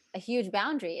a huge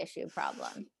boundary issue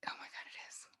problem. my God, it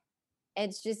is.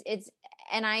 It's just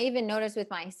and I even noticed with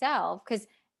myself because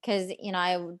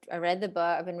I read the book.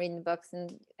 I've been reading the books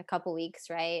in a couple weeks,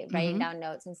 right? Writing Hmm. down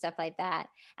notes and stuff like that.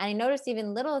 And I noticed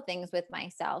even little things with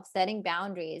myself, setting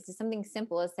boundaries is something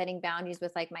simple as setting boundaries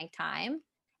with like my time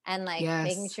and like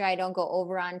making Yes. sure I don't go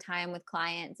over on time with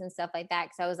clients and stuff like that.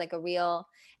 Cause I was like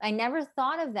I never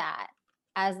thought of that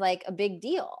as like a big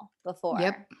deal before,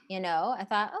 Yep. I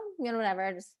thought, oh,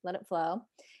 whatever, just let it flow.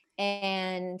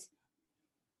 And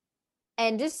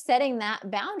just setting that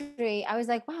boundary, I was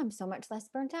like, wow, I'm so much less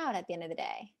burnt out at the end of the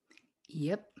day.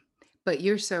 Yep. But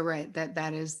you're so right that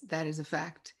that is a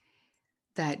fact.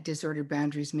 That disordered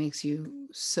boundaries makes you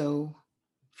so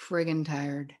friggin'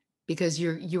 tired because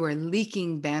you are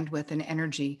leaking bandwidth and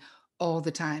energy all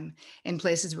the time in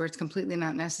places where it's completely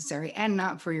not necessary and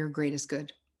not for your greatest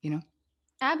good, you know?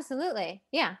 Absolutely.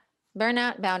 Yeah.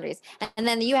 Burnout boundaries. And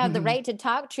then you have the Hmm. right to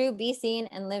talk true, be seen,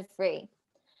 and live free.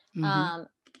 Hmm. Um,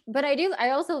 But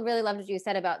I also really loved what you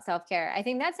said about self-care. I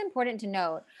think that's important to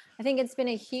note. I think it's been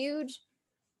a huge,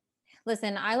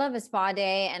 listen, I love a spa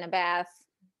day and a bath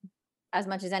as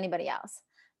much as anybody else.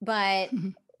 But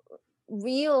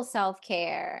real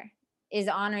self-care is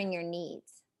honoring your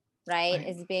needs, right? Right.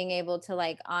 Is being able to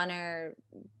like honor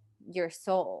your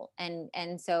soul.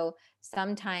 And so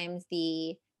sometimes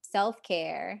the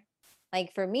self-care,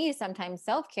 like for me, sometimes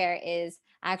self-care is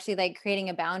actually like creating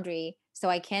a boundary so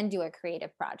I can do a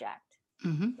creative project,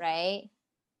 Hmm. right?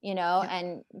 You know, Yep.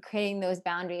 and creating those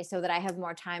boundaries so that I have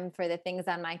more time for the things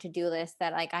on my to-do list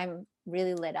that like I'm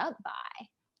really lit up by,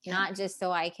 Yep. not just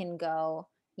so I can go,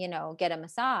 you know, get a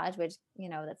massage, which, you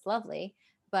know, that's lovely,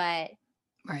 but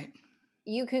Right.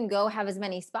 you can go have as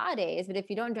many spa days, but if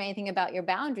you don't do anything about your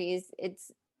boundaries,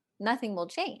 it's nothing will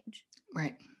change.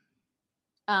 Right.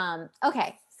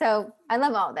 Okay, so I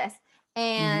love all this. Hmm.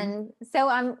 And so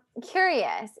I'm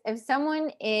curious if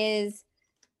someone is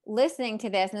listening to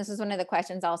this, and this was one of the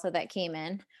questions also that came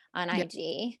in on Yep.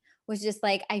 IG, was just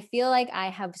like, I feel like I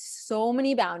have so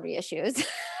many boundary issues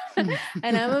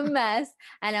and I'm a mess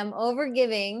and I'm over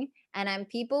giving and I'm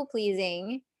people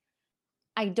pleasing.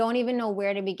 I don't even know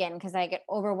where to begin because I get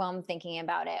overwhelmed thinking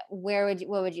about it.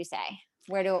 What would you say?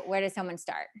 Where does someone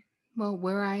start? Well,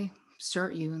 where I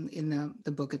start you in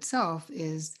the book itself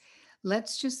is,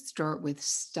 let's just start with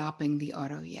stopping the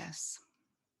auto yes.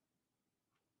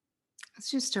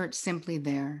 Let's just start simply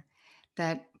there.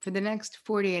 That for the next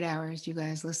 48 hours, you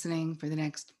guys listening, for the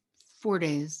next 4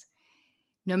 days,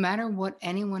 no matter what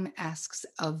anyone asks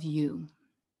of you,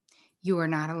 you are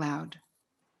not allowed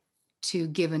to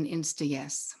give an insta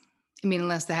yes. I mean,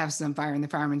 unless the house is on fire and the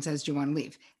fireman says, "Do you want to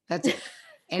leave?" That's it.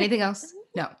 Anything else?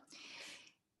 No.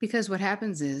 Because what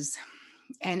happens is,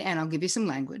 and I'll give you some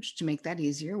language to make that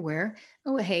easier, where,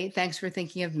 oh, hey, thanks for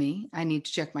thinking of me. I need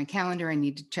to check my calendar. I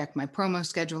need to check my promo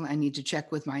schedule. I need to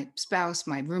check with my spouse,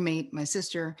 my roommate, my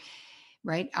sister,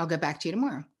 right? I'll get back to you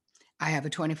tomorrow. I have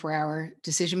a 24-hour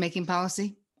decision-making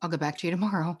policy. I'll get back to you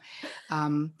tomorrow.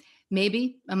 Um,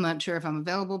 Maybe, I'm not sure if I'm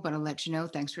available, but I'll let you know.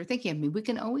 Thanks for thinking of me. We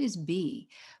can always be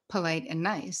polite and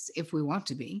nice if we want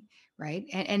to be, right?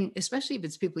 And especially if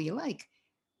it's people you like.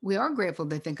 We are grateful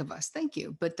they think of us. Thank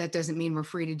you. But that doesn't mean we're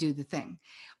free to do the thing.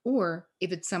 Or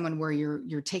if it's someone where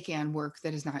you're taking on work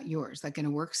that is not yours, like in a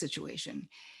work situation,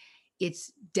 it's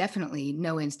definitely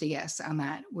no insta yes on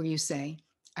that, where you say,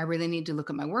 I really need to look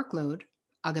at my workload.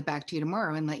 I'll get back to you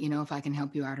tomorrow and let you know if I can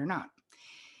help you out or not.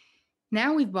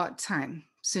 Now we've bought time.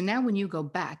 So now when you go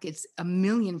back, it's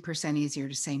 1,000,000% easier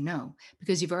to say no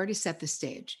because you've already set the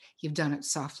stage. You've done it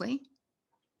softly,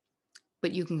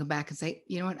 but you can go back and say,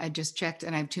 you know what, I just checked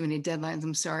and I have too many deadlines.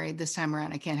 I'm sorry, this time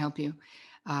around, I can't help you.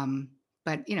 Um,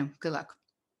 but, good luck.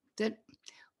 Did.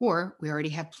 Or we already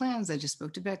have plans. I just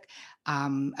spoke to Vic.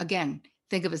 Again,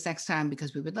 think of us next time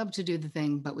because we would love to do the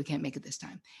thing, but we can't make it this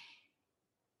time.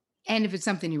 And if it's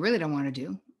something you really don't want to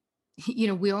do,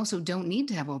 we also don't need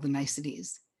to have all the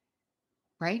niceties,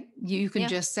 right? You can Yeah.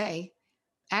 just say,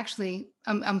 actually,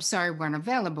 I'm sorry we're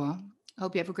unavailable.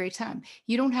 Hope you have a great time.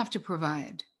 You don't have to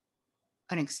provide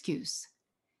an excuse.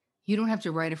 You don't have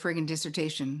to write a friggin'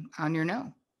 dissertation on your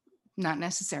no. Not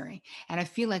necessary. And I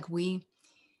feel like we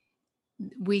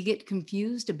get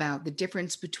confused about the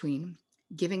difference between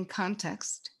giving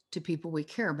context to people we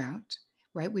care about,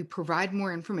 right? We provide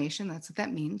more information. That's what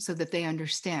that means, so that they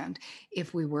understand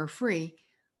if we were free,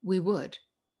 we would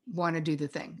want to do the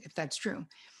thing, if that's true.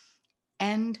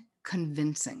 And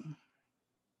convincing,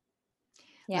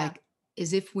 Yeah. like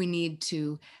as if we need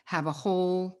to have a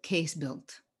whole case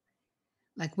built.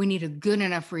 Like we need a good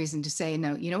enough reason to say,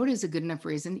 no, you know what is a good enough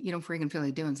reason? You don't freaking feel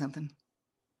like doing something.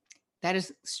 That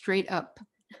is straight up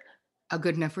a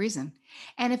good enough reason.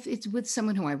 And if it's with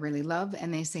someone who I really love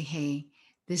and they say, hey,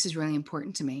 this is really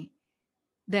important to me,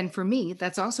 then for me,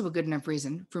 that's also a good enough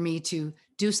reason for me to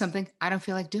do something I don't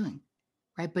feel like doing.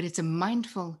 Right. But it's a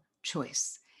mindful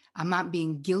choice. I'm not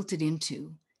being guilted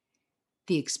into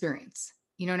the experience.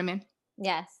 You know what I mean?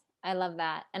 Yes, I love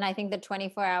that. And I think the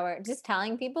 24-hour, just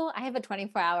telling people I have a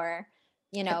 24-hour,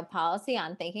 you know, Yep. policy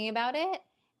on thinking about it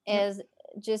Yep. is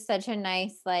just such a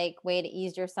nice like way to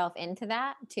ease yourself into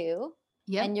that too.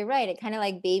 Yep. And you're right, it kind of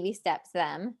like baby steps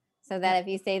them so that Yep. if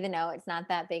you say the no, it's not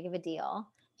that big of a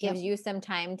deal. Gives Yep. you some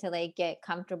time to like get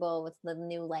comfortable with the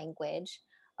new language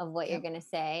of what you're Yep. going to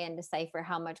say and decipher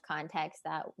how much context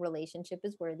that relationship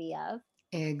is worthy of. Um,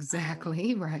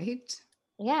 Exactly. Right.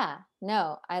 yeah,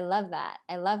 no, I love that.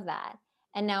 I love that.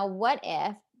 And now, what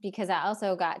if, because I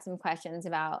also got some questions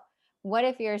about what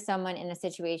if you're someone in a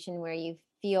situation where you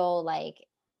feel like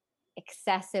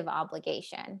excessive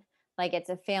obligation, like it's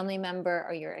a family member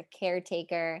or you're a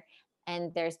caretaker,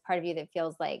 and there's part of you that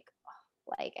feels like,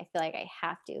 like I feel like I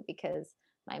have to because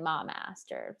my mom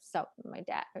asked or so my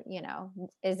dad,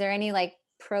 is there any like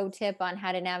pro tip on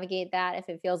how to navigate that if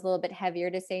it feels a little bit heavier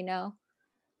to say no?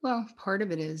 Well, part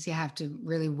of it is you have to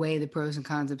really weigh the pros and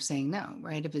cons of saying no,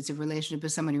 right? If it's a relationship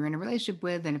with someone you're in a relationship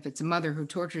with, and if it's a mother who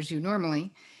tortures you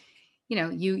normally,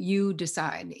 you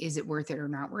decide, is it worth it or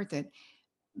not worth it?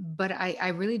 But I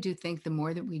really do think the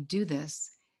more that we do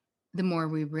this, the more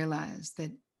we realize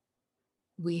that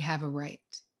we have a right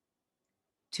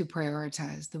to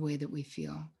prioritize the way that we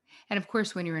feel. And of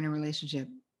course, when you're in a relationship,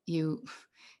 you,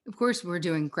 of course, we're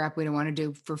doing crap we don't want to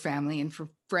do for family and for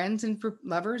friends and for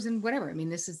lovers and whatever. I mean,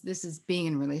 this is being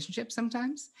in relationships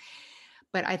sometimes.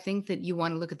 But I think that you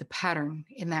want to look at the pattern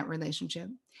in that relationship,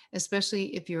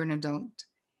 especially if you're an adult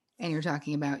and you're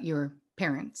talking about your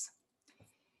parents,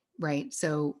 right?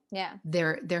 So Yeah.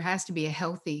 there has to be a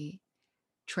healthy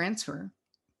transfer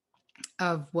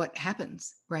of what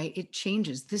happens, right? It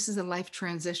changes. This is a life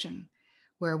transition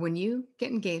where when you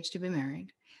get engaged to be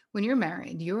married, when you're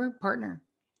married, your partner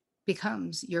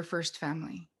becomes your first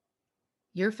family,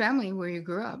 your family where you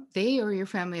grew up. They are your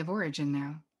family of origin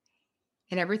now.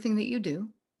 And everything that you do,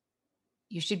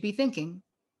 you should be thinking,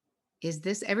 is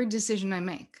this every decision I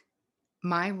make,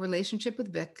 my relationship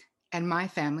with Vic and my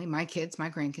family, my kids, my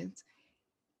grandkids,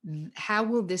 how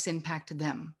will this impact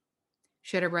them?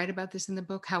 Should I write about this in the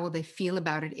book? How will they feel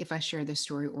about it if I share this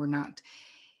story or not?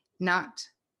 Not,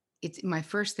 it's my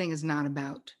first thing is not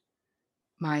about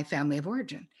my family of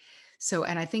origin. So,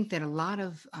 and I think that a lot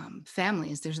of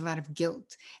families, there's a lot of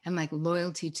guilt and like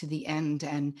loyalty to the end,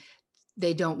 and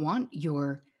they don't want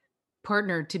your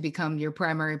partner to become your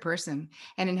primary person.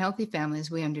 And in healthy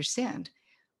families, we understand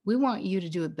we want you to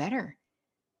do it better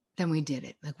than we did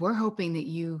it. Like we're hoping that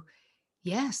you,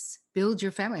 yes, build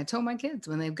your family. I told my kids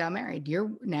when they got married,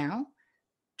 you're now,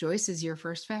 Joyce is your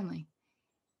first family.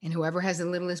 And whoever has the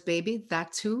littlest baby,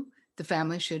 that's who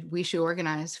we should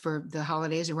organize for the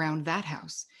holidays around that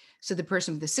house. So the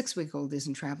person with the 6 week old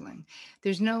isn't traveling.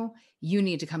 There's no, you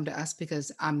need to come to us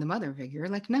because I'm the mother figure.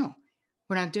 Like, no,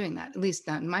 we're not doing that, at least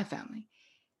not in my family,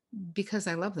 because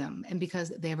I love them and because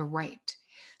they have a right.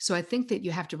 So I think that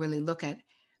you have to really look at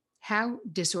how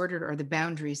disordered are the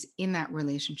boundaries in that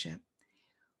relationship.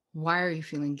 Why are you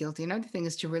feeling guilty? Another thing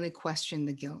is to really question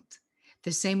the guilt.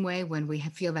 The same way when we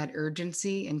feel that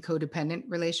urgency in codependent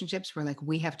relationships, where like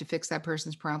we have to fix that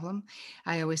person's problem,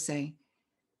 I always say,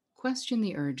 question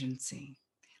the urgency.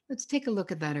 Let's take a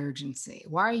look at that urgency.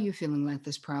 Why are you feeling like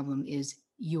this problem is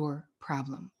your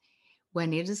problem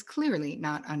when it is clearly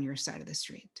not on your side of the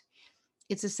street?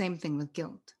 It's the same thing with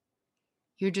guilt.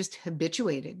 You're just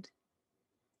habituated.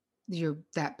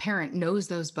 That parent knows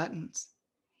those buttons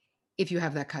if you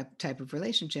have that type of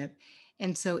relationship.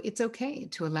 And so it's okay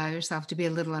to allow yourself to be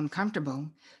a little uncomfortable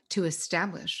to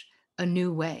establish a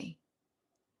new way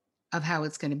of how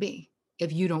it's going to be.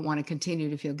 If you don't want to continue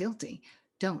to feel guilty,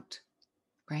 don't,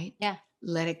 right? Yeah.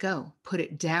 Let it go, put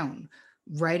it down,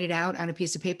 write it out on a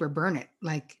piece of paper, burn it.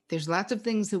 Like there's lots of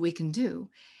things that we can do.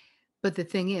 But the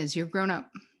thing is, you're grown up.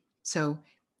 So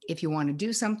if you want to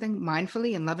do something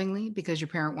mindfully and lovingly because your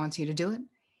parent wants you to do it,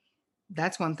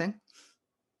 that's one thing.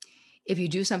 If you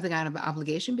do something out of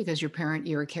obligation because you're a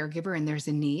caregiver and there's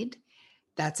a need,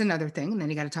 that's another thing. And then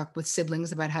you got to talk with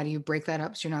siblings about how do you break that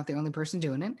up so you're not the only person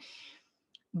doing it.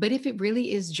 But if it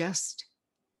really is just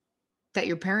that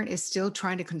your parent is still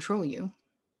trying to control you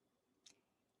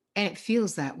and it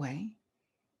feels that way,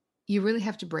 you really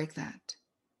have to break that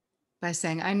by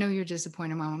saying, I know you're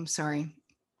disappointed, Mom. I'm sorry.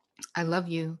 I love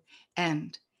you.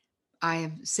 And I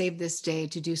have saved this day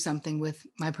to do something with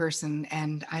my person,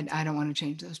 and I don't want to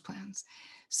change those plans.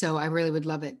 So I really would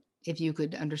love it if you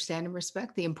could understand and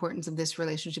respect the importance of this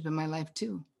relationship in my life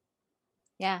too.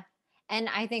 Yeah. And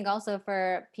I think also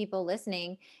for people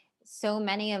listening, so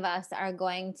many of us are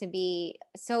going to be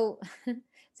so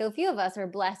so few of us are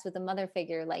blessed with a mother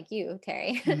figure like you,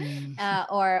 Terry, Mm,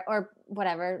 or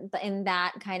whatever, in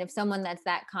that kind of someone that's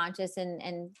that conscious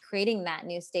and creating that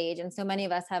new stage. And so many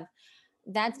of us have,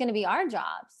 that's going to be our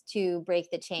jobs to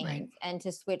break the right. chains and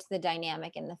to switch the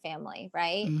dynamic in the family,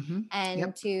 right? And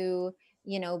Yep. to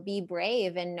be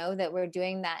brave and know that we're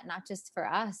doing that not just for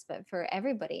us but for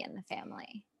everybody in the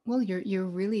family. Well, you're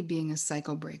really being a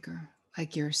cycle breaker.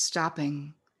 Like you're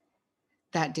stopping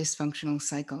that dysfunctional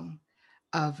cycle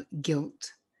of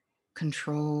guilt,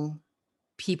 control,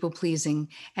 people pleasing,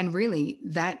 and really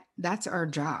that's our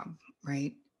job,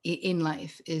 right? In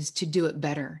life is to do it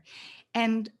better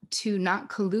and to not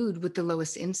collude with the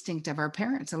lowest instinct of our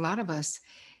parents. A lot of us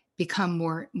become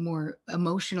more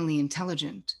emotionally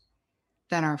intelligent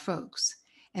than our folks.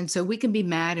 And so we can be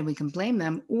mad and we can blame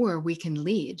them, or we can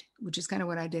lead, which is kind of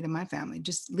what I did in my family.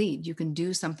 Just lead. You can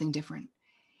do something different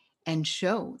and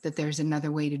show that there's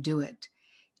another way to do it.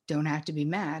 Don't have to be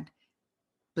mad,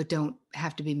 but don't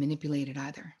have to be manipulated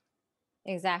either.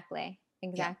 Exactly. Yeah.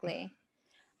 Exactly.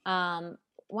 Um,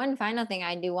 One final thing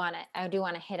I do want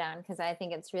to hit on, because I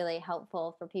think it's really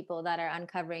helpful for people that are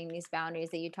uncovering these boundaries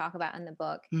that you talk about in the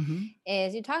book, Hmm.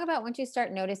 is you talk about once you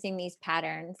start noticing these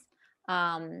patterns,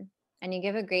 um, and you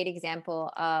give a great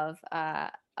example of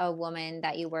a woman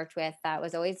that you worked with that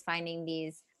was always finding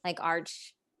these like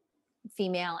arch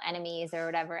female enemies or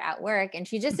whatever at work, and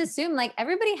she just assumed like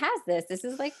everybody has this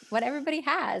is like what everybody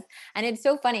has. And it's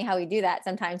so funny how we do that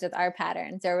sometimes with our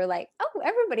patterns, or we're like, oh,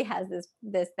 everybody has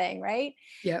this thing, right?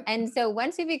 Yep. And so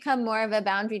once we become more of a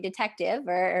boundary detective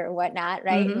or whatnot,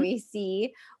 right, and Hmm. we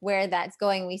see where that's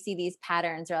going, we see these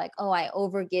patterns are like, oh, I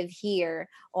overgive here,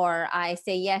 or I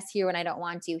say yes here when I don't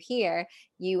want to here.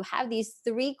 You have these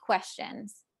three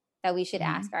questions that we should Hmm.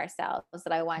 ask ourselves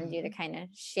that I wanted you to Hmm. kind of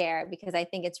share, because I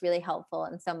think it's really helpful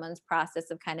in someone's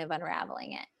process of kind of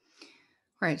unraveling it.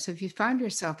 Right. So if you find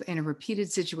yourself in a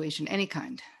repeated situation, any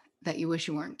kind that you wish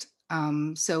you weren't.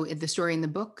 So the story in the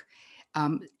book,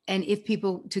 and if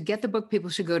people, to get the book, people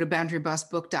should go to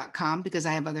boundarybossbook.com because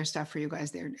I have other stuff for you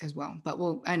guys there as well. But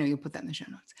I know you'll put that in the show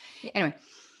notes. Yeah. Anyway,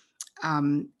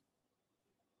 um,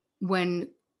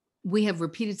 when we have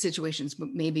repeated situations, but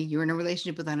maybe you're in a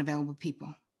relationship with unavailable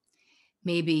people.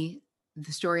 Maybe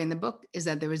the story in the book is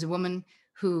that there was a woman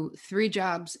who 3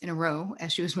 jobs in a row,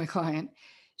 as she was my client,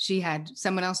 she had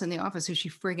someone else in the office who she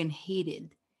friggin'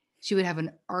 hated. She would have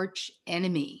an arch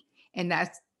enemy. And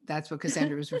that's what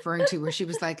Cassandra was referring to, where she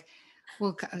was like,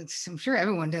 well, I'm sure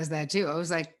everyone does that too. I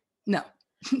was like, no,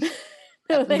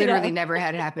 No, they literally don't. never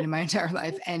had it happen in my entire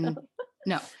life. And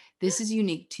no, this is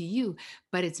unique to you,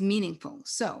 but it's meaningful.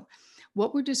 So,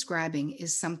 what we're describing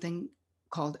is something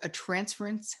called a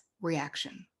transference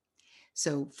reaction.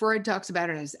 So, Freud talks about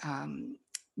it as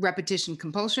repetition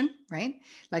compulsion, right?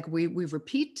 Like we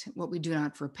repeat what we do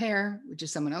not repair, which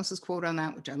is someone else's quote on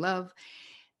that, which I love.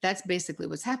 That's basically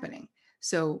what's happening.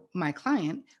 So, my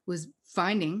client was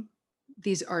finding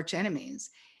these arch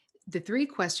enemies. The 3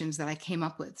 questions that I came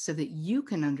up with so that you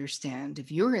can understand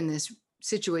if you're in this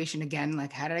situation again,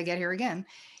 like, how did I get here again?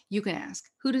 You can ask,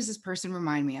 who does this person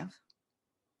remind me of?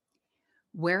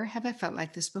 Where have I felt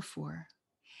like this before?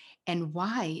 And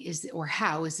why is, or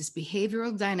how is this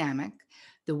behavioral dynamic,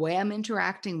 the way I'm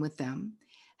interacting with them,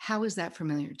 how is that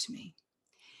familiar to me?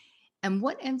 And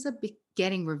what ends up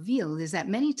getting revealed is that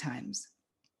many times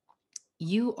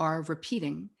you are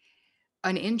repeating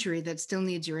an injury that still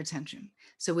needs your attention.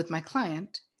 So with my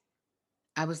client,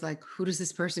 I was like, who does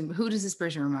this person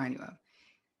remind you of?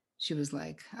 She was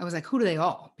like, I was like, who do they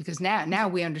all? Because now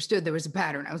we understood there was a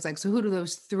pattern. I was like, so who do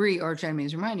those 3 arch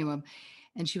enemies remind you of?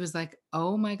 And she was like,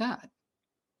 oh my God,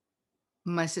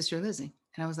 my sister Lizzie.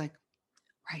 And I was like,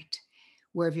 right.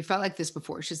 Where have you felt like this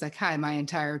before? She's like, hi, my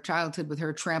entire childhood with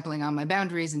her trampling on my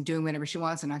boundaries and doing whatever she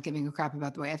wants and not giving a crap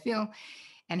about the way I feel.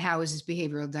 And how is this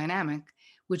behavioral dynamic,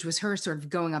 which was her sort of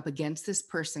going up against this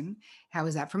person? How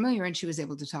is that familiar? And she was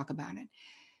able to talk about it.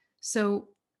 So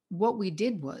what we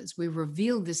did was we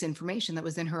revealed this information that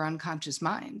was in her unconscious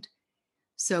mind.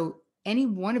 So any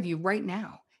one of you right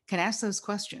now can ask those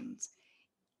questions.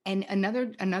 And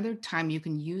another time you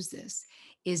can use this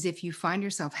is if you find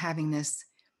yourself having this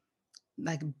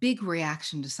like big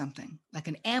reaction to something, like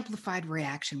an amplified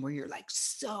reaction where you're like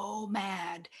so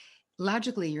mad.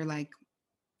 Logically, you're like,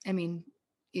 I mean,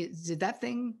 did that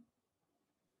thing,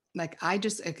 like I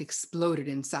just like exploded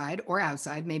inside or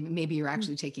outside? Maybe you're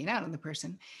actually taking it out on the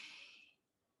person.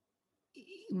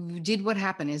 Did what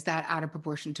happened, is that out of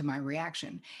proportion to my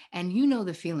reaction? And you know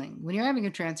the feeling when you're having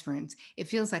a transference, it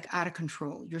feels like out of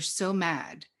control. You're so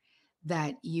mad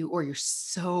that you're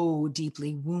so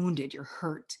deeply wounded, you're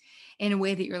hurt in a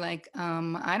way that you're like,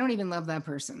 I don't even love that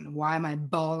person. Why am I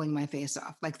bawling my face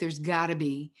off? Like there's got to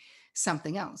be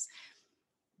something else.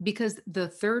 Because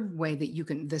the second way that you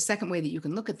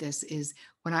can look at this is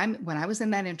when I was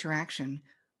in that interaction,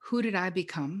 who did I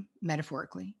become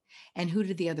metaphorically? And who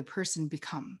did the other person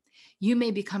become? You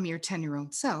may become your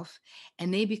 10-year-old self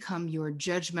and they become your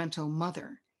judgmental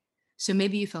mother. So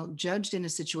maybe you felt judged in a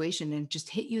situation and it just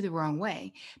hit you the wrong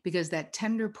way because that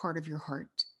tender part of your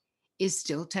heart is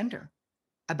still tender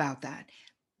about that.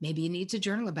 Maybe you need to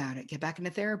journal about it, get back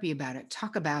into therapy about it,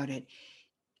 talk about it,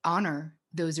 honor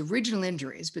those original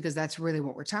injuries, because that's really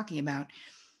what we're talking about.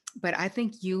 But I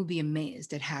think you'll be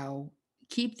amazed at how,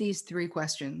 keep these 3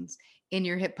 questions in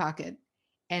your hip pocket,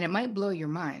 and it might blow your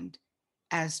mind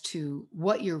as to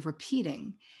what you're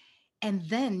repeating. And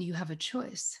then you have a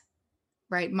choice.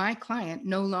 right? My client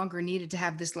no longer needed to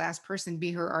have this last person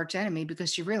be her arch enemy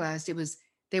because she realized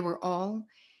they were all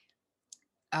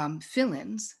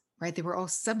fill-ins, right? They were all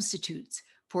substitutes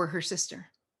for her sister.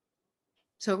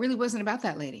 So it really wasn't about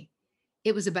that lady.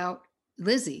 It was about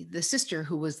Lizzie, the sister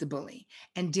who was the bully,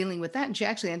 and dealing with that. And she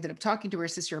actually ended up talking to her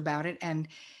sister about it. And,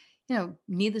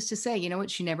 needless to say, you know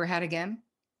what? She never had again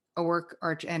a work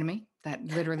arch enemy. That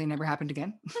literally never happened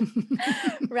again.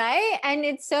 Right? And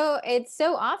it's so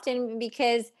often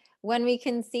because when we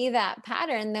can see that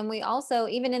pattern, then we also,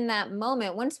 even in that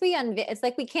moment, once we it's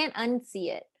like we can't unsee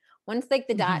it. Once like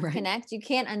the dots Right. connect, you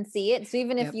can't unsee it. So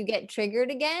even if Yep. you get triggered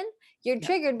again, you're Yep.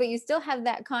 triggered, but you still have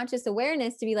that conscious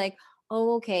awareness to be like,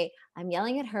 oh, okay, I'm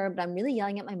yelling at her, but I'm really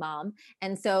yelling at my mom.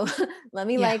 And so let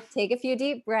me Yeah. like take a few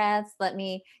deep breaths, let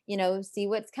me, see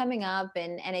what's coming up.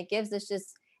 And it gives us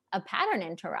just a pattern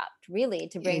interrupt, really,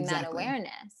 to bring that Exactly.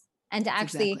 awareness and to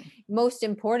actually, Exactly. most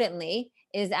importantly,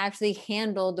 is actually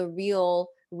handle the real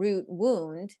root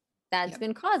wound that's Yep.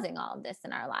 been causing all of this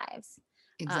in our lives.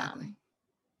 Exactly. um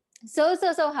so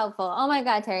helpful. Oh my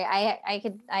god, Terry, I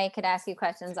could ask you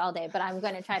questions all day, but I'm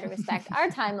going to try to respect our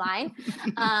timeline.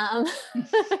 um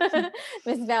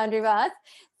Miss Boundary Boss.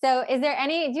 So do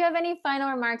you have any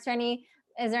final remarks, or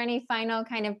is there any final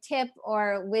kind of tip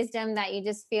or wisdom that you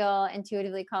just feel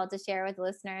intuitively called to share with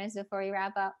listeners before we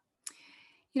wrap up?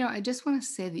 I just want to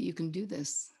say that you can do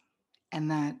this, and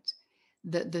that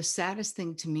the saddest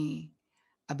thing to me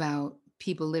about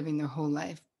people living their whole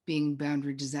life being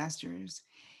boundary disasters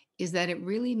is that it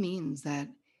really means that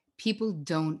people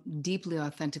don't deeply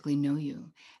authentically know you.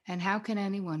 And how can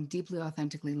anyone deeply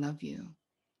authentically love you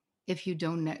if you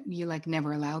don't you like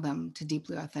never allow them to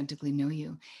deeply authentically know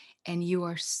you? And you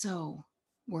are so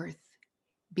worth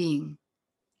being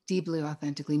deeply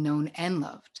authentically known and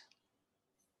loved.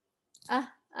 Uh,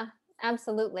 uh,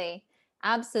 absolutely.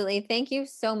 Absolutely. Thank you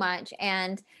so much.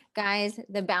 And guys,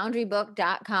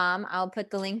 theboundarybook.com, I'll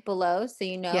put the link below so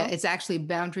you Yeah, know. it's actually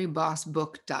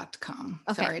boundarybossbook.com.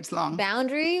 Okay. Sorry, it's long.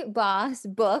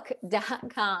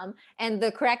 Boundarybossbook.com. And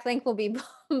the correct link will be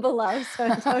below.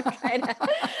 So don't try to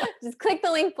just click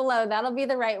the link below. That'll be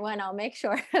the right one. I'll make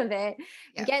sure of it.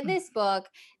 Yeah. Get this book.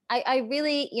 I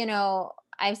really,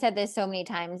 I've said this so many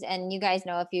times, and you guys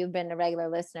know if you've been a regular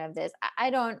listener of this,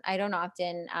 I don't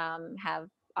often have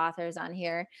authors on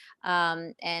here,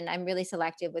 and I'm really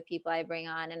selective with people I bring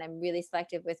on, and I'm really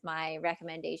selective with my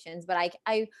recommendations. But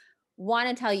I want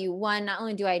to tell you, one, not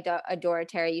only do I adore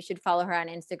Terry, you should follow her on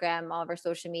Instagram, all of her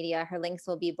social media. Her links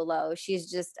will be below.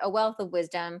 She's just a wealth of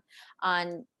wisdom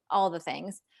on all the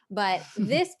things. But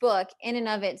this book, in and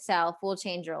of itself, will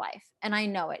change your life. And I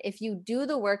know it. If you do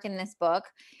the work in this book,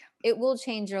 it will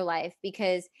change your life,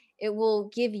 because it will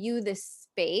give you the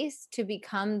space to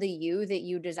become the you that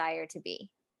you desire to be,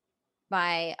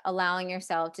 by allowing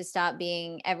yourself to stop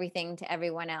being everything to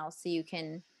everyone else, so you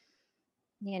can,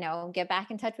 get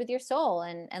back in touch with your soul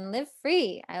and live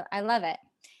free. I love it.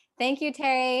 Thank you,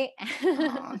 Terry.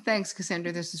 Oh, thanks,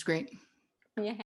 Cassandra. This is great. Yeah.